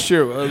last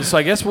year. So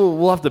I guess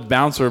we'll have to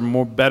bounce her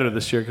more better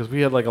this year because we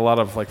had like a lot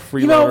of like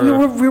free. You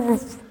know,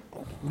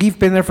 we've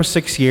been there for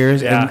 6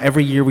 years, Yeah. and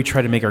every year we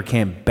try to make our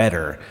camp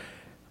better.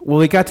 Well,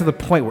 we got to the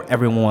point where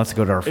everyone wants to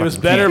go to our It was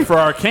fucking better camp. for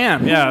our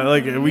camp. Yeah,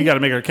 like we got to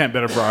make our camp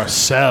better for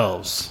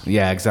ourselves.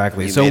 Yeah,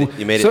 exactly.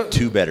 You made it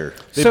two better.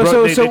 They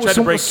tried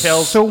to break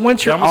Kel's. So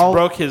once they you're almost all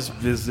broke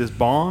his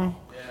bong.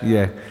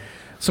 Yeah.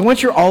 So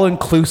once you're all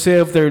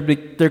inclusive,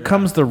 there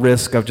comes the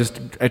risk of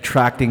just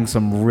attracting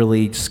some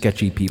really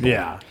sketchy people.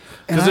 Yeah,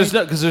 And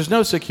because there's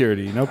no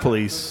security, no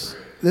police.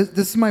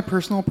 This is my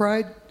personal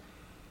pride.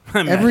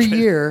 Imagine. Every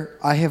year,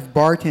 I have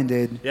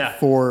bartended Yeah.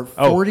 for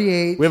Oh,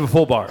 48 we have a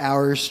full bar.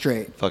 hours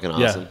straight. Fucking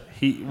awesome.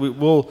 Yeah,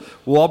 we'll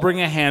all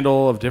bring a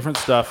handle of different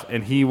stuff,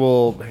 and he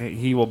will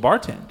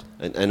bartend.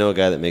 I know a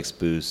guy that makes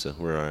booze, so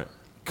we're all right.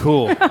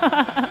 Cool.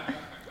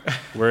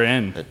 We're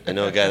in. I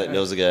know a guy that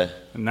knows a guy.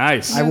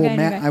 Nice. I will. Okay,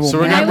 okay. I will. So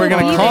we're I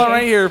gonna will be call it there.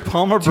 right here.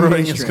 Palmer 2 Brewing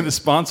days is straight. going to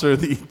sponsor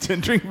the 10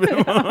 drink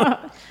minimum.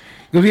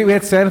 We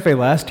had Santa Fe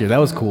last year. That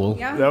was cool.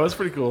 Yeah. That was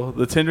pretty cool.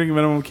 The 10 drink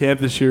minimum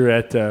camp this year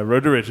at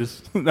Road to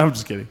Riches. No, I'm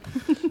just kidding.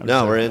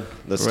 No, we're in.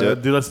 Let's do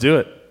it. Dude, let's do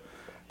it.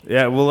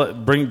 Yeah, we'll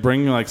bring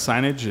like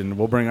signage, and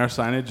we'll bring our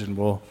signage, and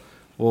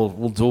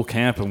we'll dual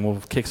camp, and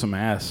we'll kick some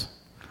ass.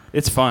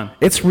 It's fun.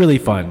 It's really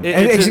fun.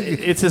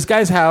 It's this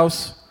guy's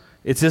house.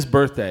 It's his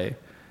birthday,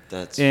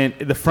 That's and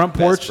the front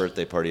best porch.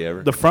 birthday party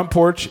ever. The front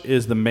porch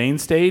is the main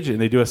stage, and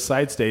they do a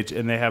side stage,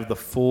 and they have the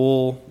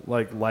full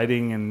like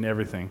lighting and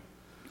everything.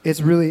 It's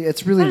really That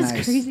is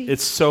nice. crazy.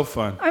 It's so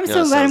fun. I'm Yeah,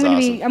 so glad sounds I'm gonna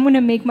awesome. be. I'm gonna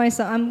make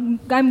myself. I'm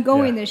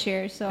going Yeah. this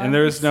year. So. And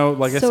there's no,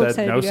 like I so said,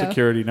 excited no to go.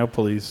 security, no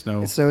police,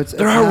 no. So it's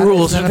There it's are not-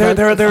 rules. It's not There- about,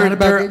 there- it's there- not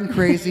about there- getting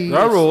crazy. There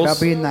are it's rules. about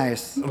being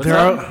nice. There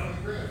are,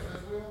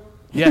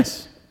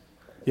 Yes.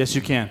 Yes,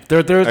 you can.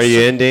 there's, Are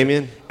you in,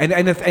 Damien? And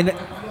Let's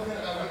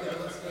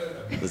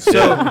do it.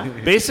 So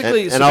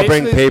basically, And I'll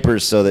bring basically-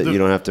 papers so that you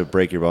don't have to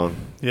break your bone.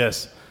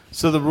 Yes.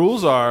 So the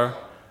rules are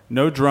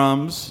no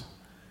drums,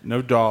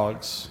 no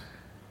dogs,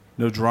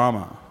 no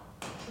drama,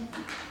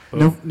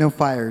 No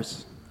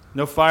fires.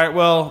 no fire.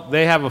 Well,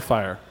 they have a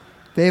fire,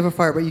 They have a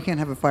fire, but you can't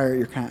have a fire at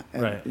your camp.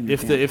 right?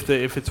 If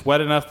it's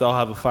wet enough, they'll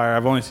have a fire.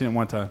 I've only seen it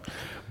one time.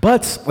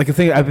 But like the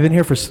thing, I've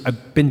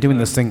been doing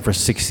this thing for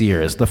 6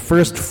 years. The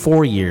first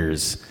 4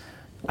 years,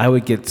 I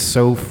would get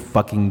so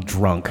fucking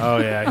drunk. Oh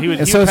yeah, he would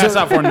And pass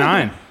out for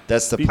 9.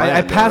 That's the plan.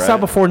 I though, passed out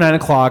right? before 9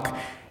 o'clock,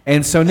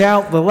 and so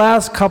now the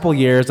last couple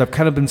years, I've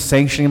kind of been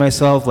sanctioning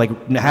myself,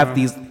 like have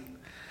these.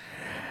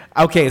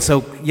 Okay,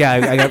 so yeah,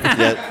 I got.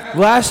 Yeah.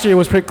 Last year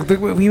was pretty.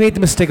 We made the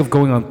mistake of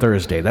going on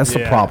Thursday. That's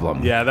the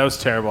problem. Yeah, that was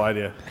a terrible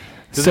idea.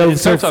 'Cause So it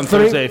starts on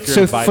three, Thursday if you're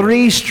so invited.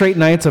 3 straight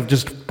nights of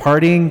just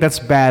partying. That's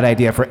a bad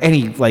idea for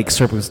any like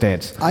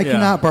circumstance. I Yeah.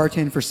 cannot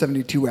bartend for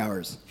 72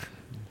 hours.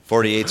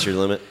 48's your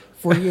limit.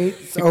 48.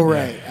 Oh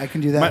right, I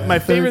can do that. My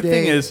The third favorite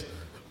thing day. is, it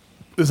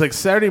was like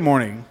Saturday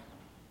morning.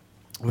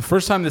 The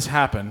first time this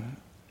happened,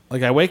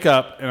 like I wake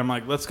up and I'm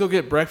like, let's go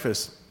get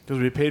breakfast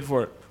because we paid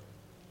for it.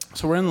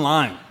 So we're in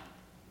line,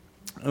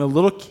 and a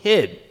little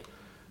kid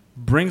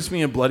brings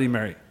me a Bloody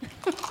Mary,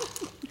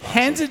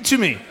 hands it to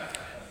me,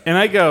 and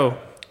I go,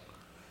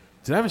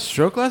 "Did I have a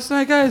stroke last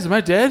night, guys? Am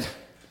I dead?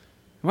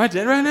 Am I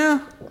dead right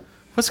now?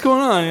 What's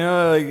going on?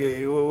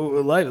 You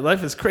know, like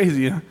life is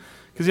crazy, you know."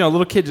 Because a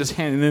little kid just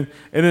handed,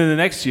 and then the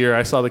next year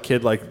I saw the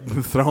kid like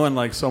throwing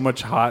like so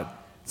much hot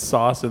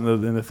sauce in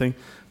the thing,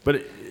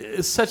 but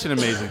it's such an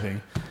amazing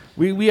thing.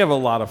 We have a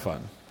lot of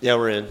fun. Yeah,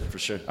 we're in for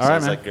sure. All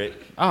right, Sounds man. like great.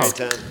 Oh. Great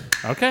time.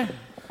 Okay,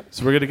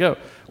 so we're good to go.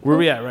 Where are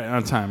we at right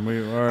on time? We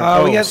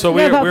are. we got- so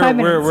we got about 5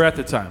 minutes. we're at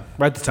the time.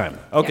 Right at the time.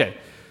 Okay,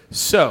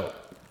 so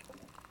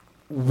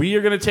we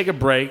are going to take a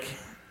break.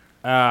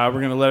 We're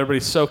going to let everybody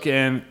soak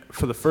in.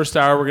 For the first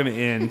hour, we're going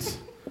to end.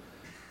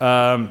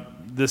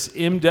 This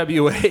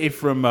MWA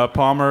from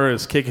Palmer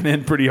is kicking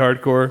in pretty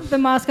hardcore. The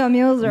Moscow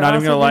Mules are Not even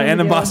also going to lie. doing And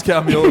the deal.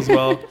 Moscow Mule as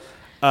well.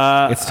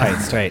 It's tight.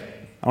 It's tight.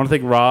 I want to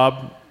thank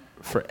Rob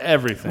for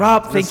everything.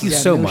 Rob, thank you Yeah,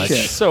 so no much.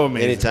 shit. So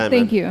amazing. Anytime.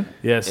 Thank man.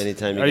 you. Yes.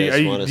 Anytime you Are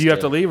guys want us do you have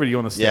to- to leave or do you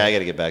want to stay? Yeah, I got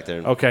to get back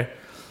there. Okay.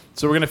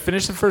 So we're going to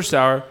finish the first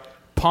hour.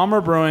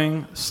 Palmer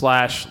Brewing /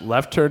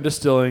 Left Turn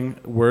Distilling.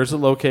 Where's it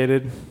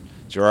located?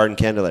 Gerard and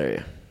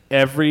Candelaria.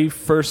 Every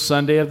first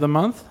Sunday of the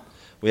month?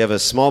 We have a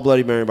small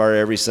Bloody Mary bar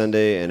every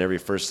Sunday, and every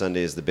first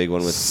Sunday is the big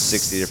one with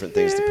 60 different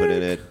things to put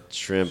in it.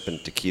 Shrimp and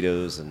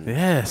taquitos. And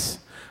Yes.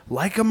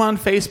 Like them on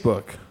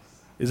Facebook.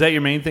 Is that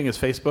your main thing is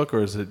Facebook,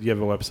 or is it you have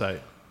a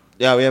website?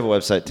 yeah, we have a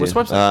website too. What's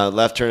the website?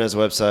 Left Turn has a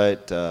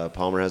website.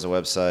 Palmer has a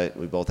website.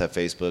 We both have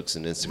Facebooks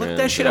and Instagrams. Look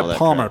that shit and all up,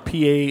 Palmer. crap.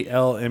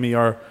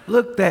 Palmer.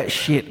 Look that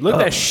shit. Look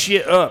up. that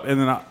shit up,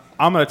 and then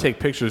I'm going to take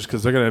pictures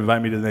because they're going to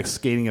invite me to the next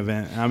skating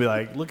event. And I'll be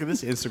like, look at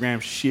this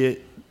Instagram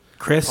shit.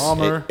 Chris.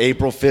 Palmer.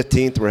 April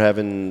 15th, we're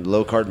having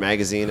Low Card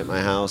Magazine at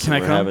my house. Can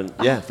and I we're come?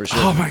 Having, yeah, for sure.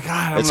 Oh, my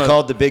God. It's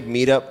called the Big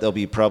Meetup. There'll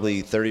be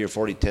probably 30 or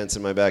 40 tents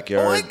in my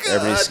backyard. Oh, my God,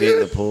 Everybody's skating in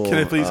the dude. pool. Can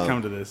I please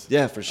come to this?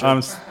 Yeah, for sure.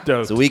 I'm stoked.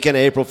 It's the weekend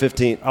of April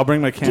 15th. I'll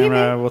bring my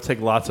camera. We'll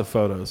take lots of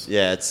photos.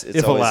 Yeah, it's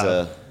If always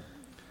allowed.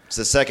 it's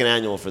the second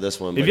annual for this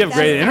one. If but you have That's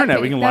great internet,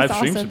 epic. we can That's live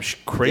stream awesome. some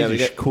crazy, Yeah, we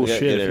got- cool we got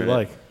shit good if you internet.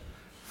 like.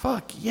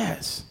 Fuck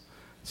yes.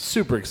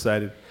 Super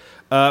excited.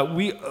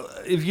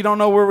 If you don't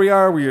know where we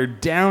are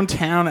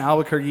downtown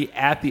Albuquerque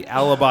at the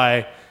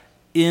Alibi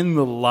in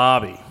the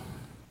lobby.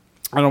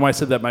 I don't know why I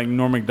said that by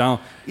Norm MacDonald.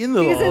 In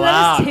the Because they let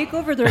us lobby. take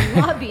over their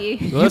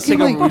lobby. Let's can,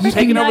 take over. like, We're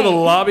taking over the night.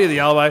 lobby of the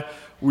Alibi.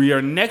 We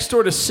are next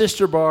door to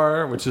Sister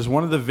Bar, which is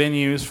one of the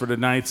venues for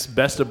tonight's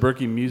Best of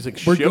Burque music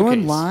We're showcase.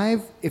 going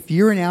live. If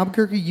you're in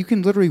Albuquerque, you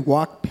can literally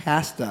walk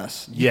past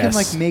us. You Yes. can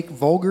like make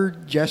vulgar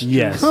gestures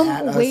Yes. Come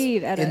at us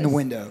wave at in the us.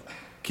 window.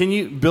 Can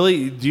you,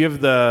 Billy? Do you have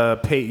the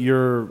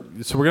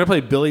So we're gonna play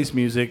Billy's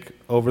music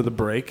over the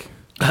break.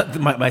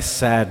 my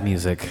sad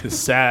music. The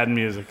sad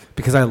music.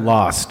 Because I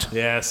lost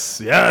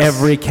Yes, yes.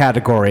 every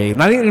category.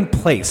 Not even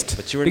placed.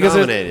 But you were because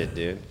nominated,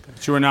 dude.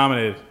 You were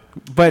nominated.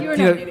 But You were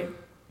you know, nominated.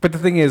 but the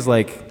thing is,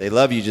 like, They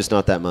love you, just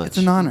not that much. It's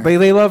an honor.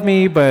 they love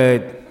me,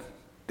 but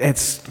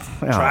it's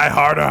Try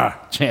harder.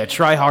 Yeah,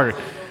 try harder.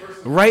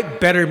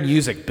 Write better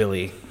music,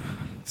 Billy.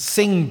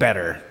 Sing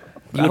better.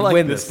 You I would like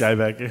win this guy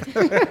back here.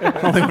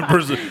 Only one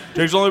person.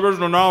 Takes only person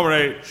to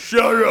nominate.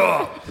 Shut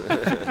up.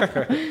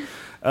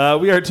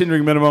 We are 10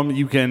 Drink Minimum.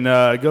 You can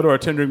go to our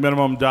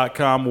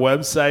 10drinkminimum.com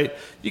website.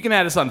 You can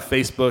add us on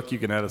Facebook. You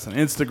can add us on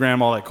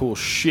Instagram, all that cool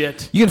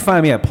shit. You can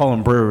find me at Paul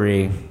and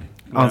Brewery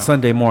on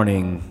Sunday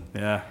morning,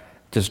 Yeah.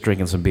 just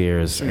drinking some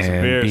beers Drink some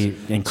and beers.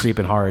 and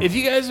creeping hard. If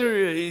you guys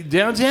are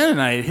downtown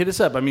tonight, hit us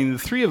up. I mean, the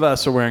three of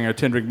us are wearing our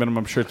 10 Drink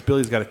Minimum shirts.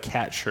 Billy's got a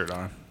cat shirt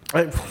on.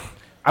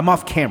 I'm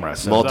off camera,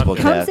 so Multiple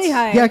Come cats. say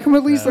hi. Yeah, come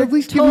at least give Totally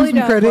him some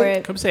down for credit.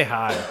 it. Come say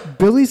hi.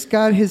 Billy's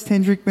got his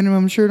 10 drink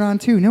minimum shirt on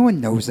too. No one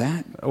knows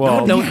that.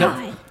 Well, no.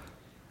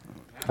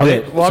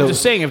 Okay, well, so I'm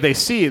just saying, if they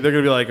see it, they're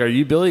gonna be like, "Are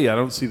you Billy?" I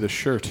don't see the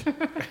shirt.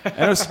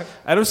 I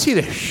don't see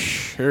the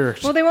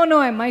shirt. Well, they won't know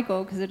I'm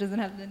Michael because it doesn't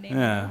have the name.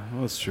 Yeah,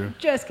 well, that's true.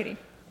 Just kidding.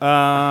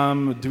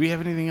 Do we have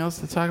anything else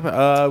to talk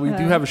about? We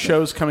do have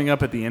shows coming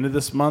up at the end of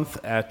this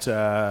month at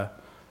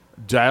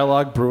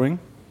Dialogue Brewing,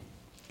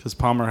 because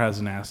Palmer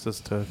hasn't asked us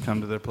to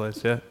come to their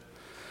place yet.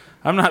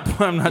 I'm not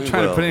trying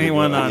to put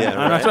anyone on. Yeah, I'm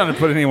not right. trying to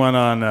put anyone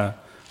on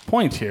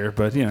point here,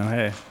 but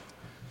hey,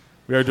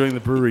 we are doing the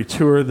brewery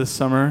tour this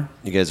summer.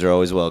 You guys are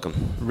always welcome.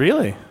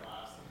 Really?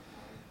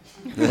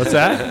 What's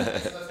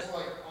that?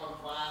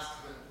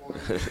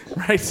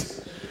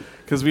 Right.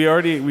 Because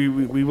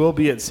we will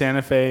be at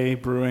Santa Fe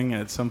Brewing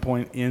at some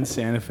point in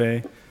Santa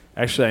Fe.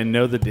 Actually, I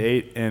know the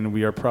date, and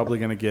we are probably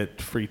going to get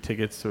free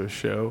tickets to a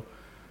show.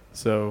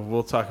 So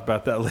we'll talk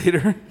about that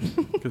later.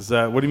 Because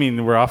what do you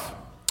mean we're off?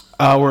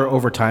 we're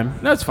over time.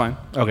 No, it's fine.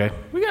 Okay.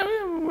 We got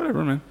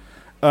whatever, man.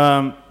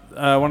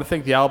 I want to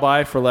thank the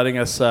Alibi for letting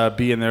us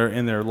be in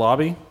their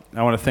lobby.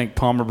 I want to thank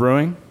Palmer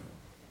Brewing.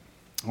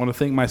 I want to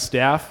thank my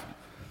staff,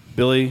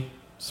 Billy,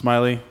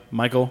 Smiley,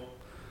 Michael.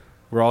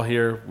 We're all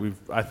here.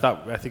 I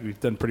think we've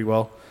done pretty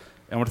well.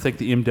 I want to thank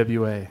the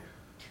MWA.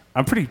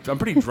 I'm pretty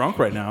drunk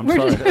right now. I'm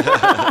sorry.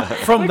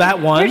 From that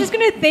one. We're just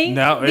gonna thank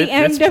the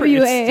it's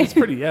MWA. It's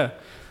pretty, yeah.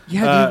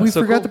 Yeah, dude, we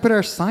so forgot cool. to put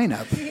our sign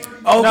up. Okay.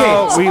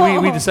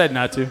 No, we decided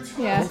not to.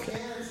 Yeah.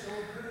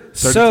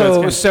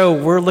 So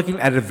we're looking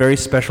at a very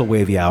special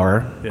wavy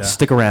hour. Yeah.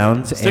 Stick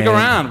around. Stick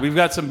around. We've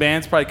got some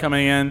bands probably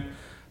coming in.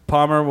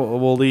 Palmer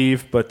will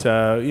leave, but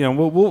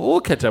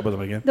we'll catch up with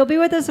them again. They'll be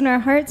with us in our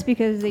hearts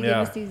because they give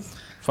Yeah. us these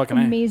Fucking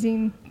A.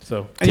 amazing.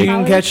 So And you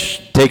can College.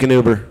 catch. Take an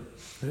Uber.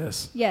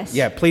 yes. Yes.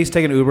 Yeah, please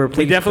take an Uber. Please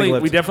We take a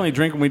Lyft. definitely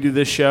drink when we do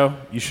this show.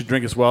 You should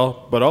drink as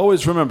well, but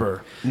always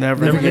remember.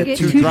 Never get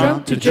too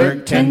drunk to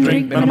jerk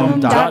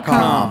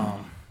 10drinkminimum.com.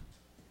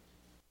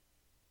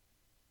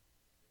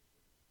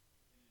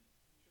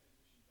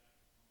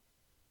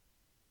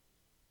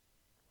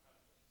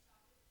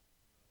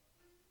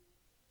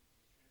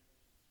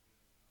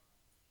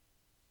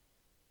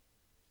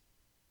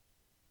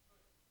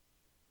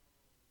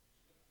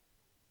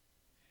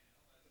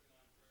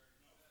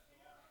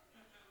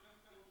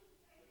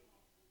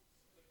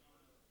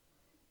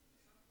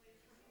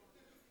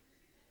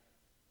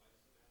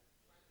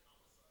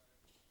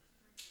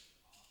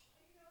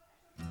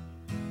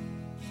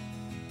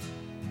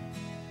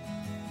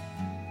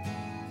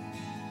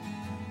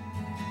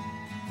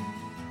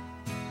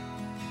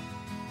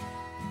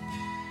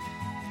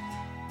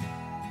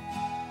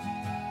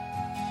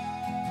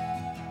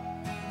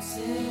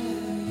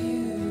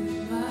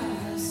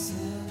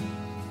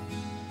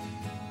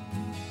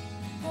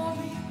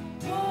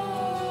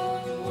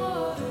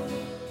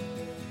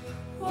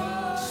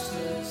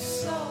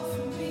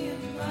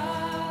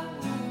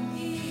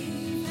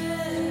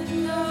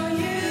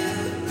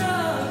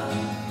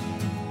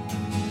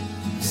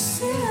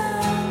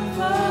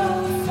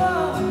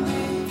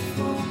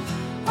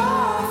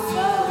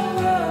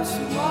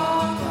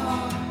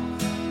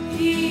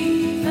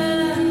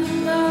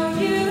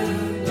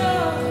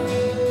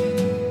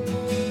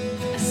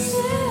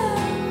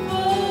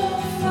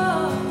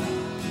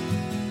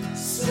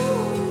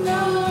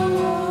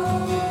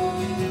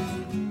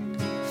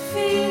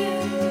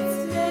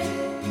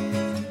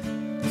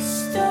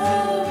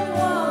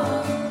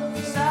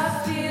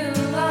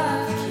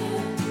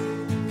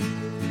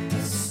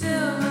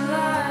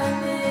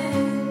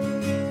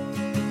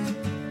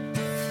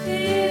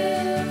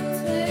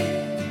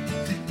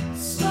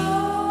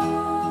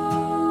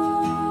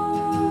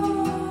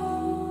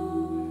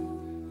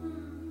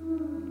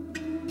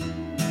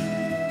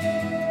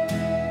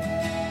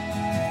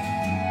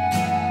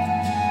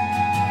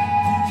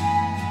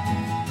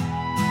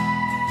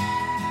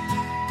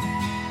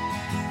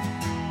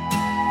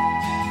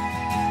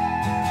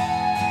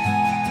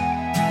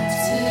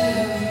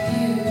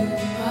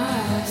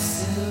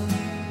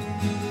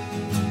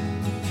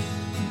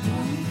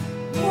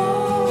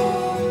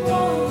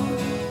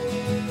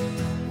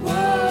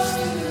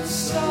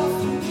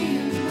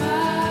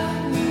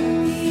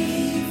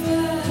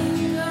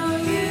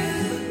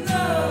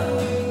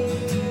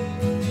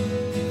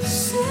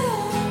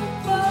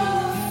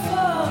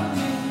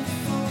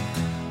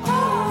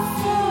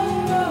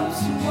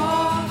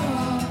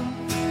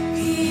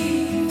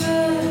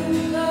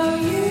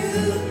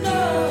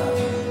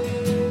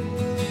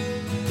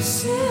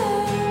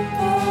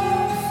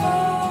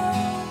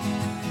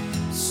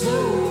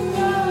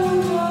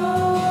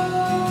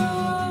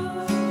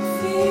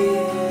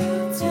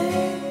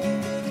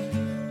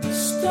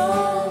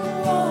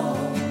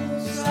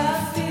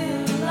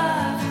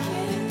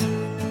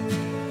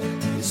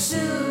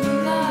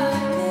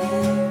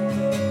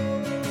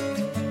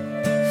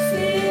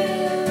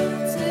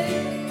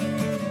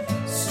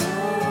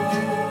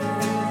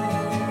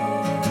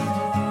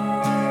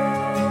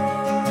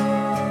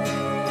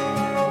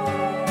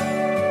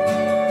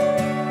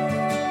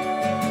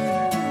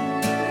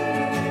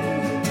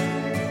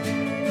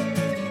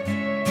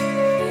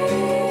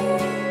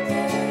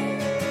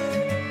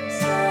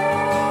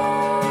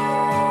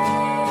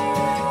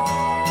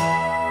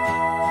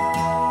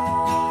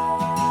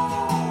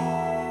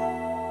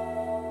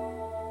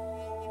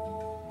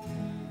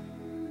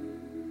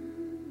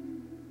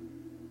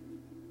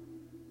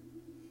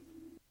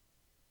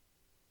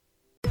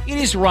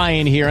 is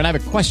Ryan here, and I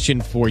have a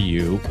question for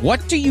you. What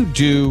do you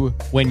do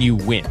when you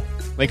win?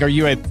 Like, are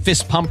you a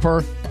fist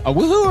pumper, a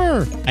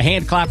woohooer, a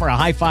hand clapper, a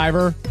high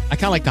fiver? I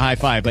kind of like the high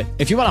five, but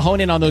if you want to hone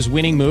in on those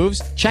winning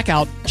moves, check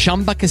out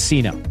Chumba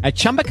Casino. At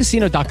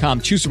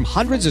ChumbaCasino.com, choose from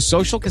hundreds of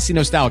social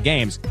casino style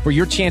games for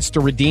your chance to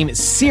redeem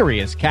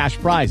serious cash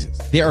prizes.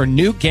 There are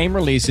new game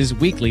releases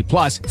weekly,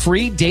 plus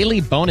free daily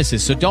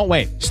bonuses. So don't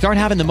wait. Start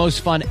having the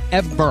most fun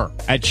ever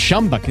at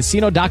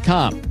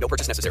ChumbaCasino.com. No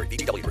purchase necessary.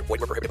 VGW Group.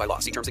 Void where prohibited by law.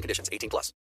 See terms and conditions. 18+.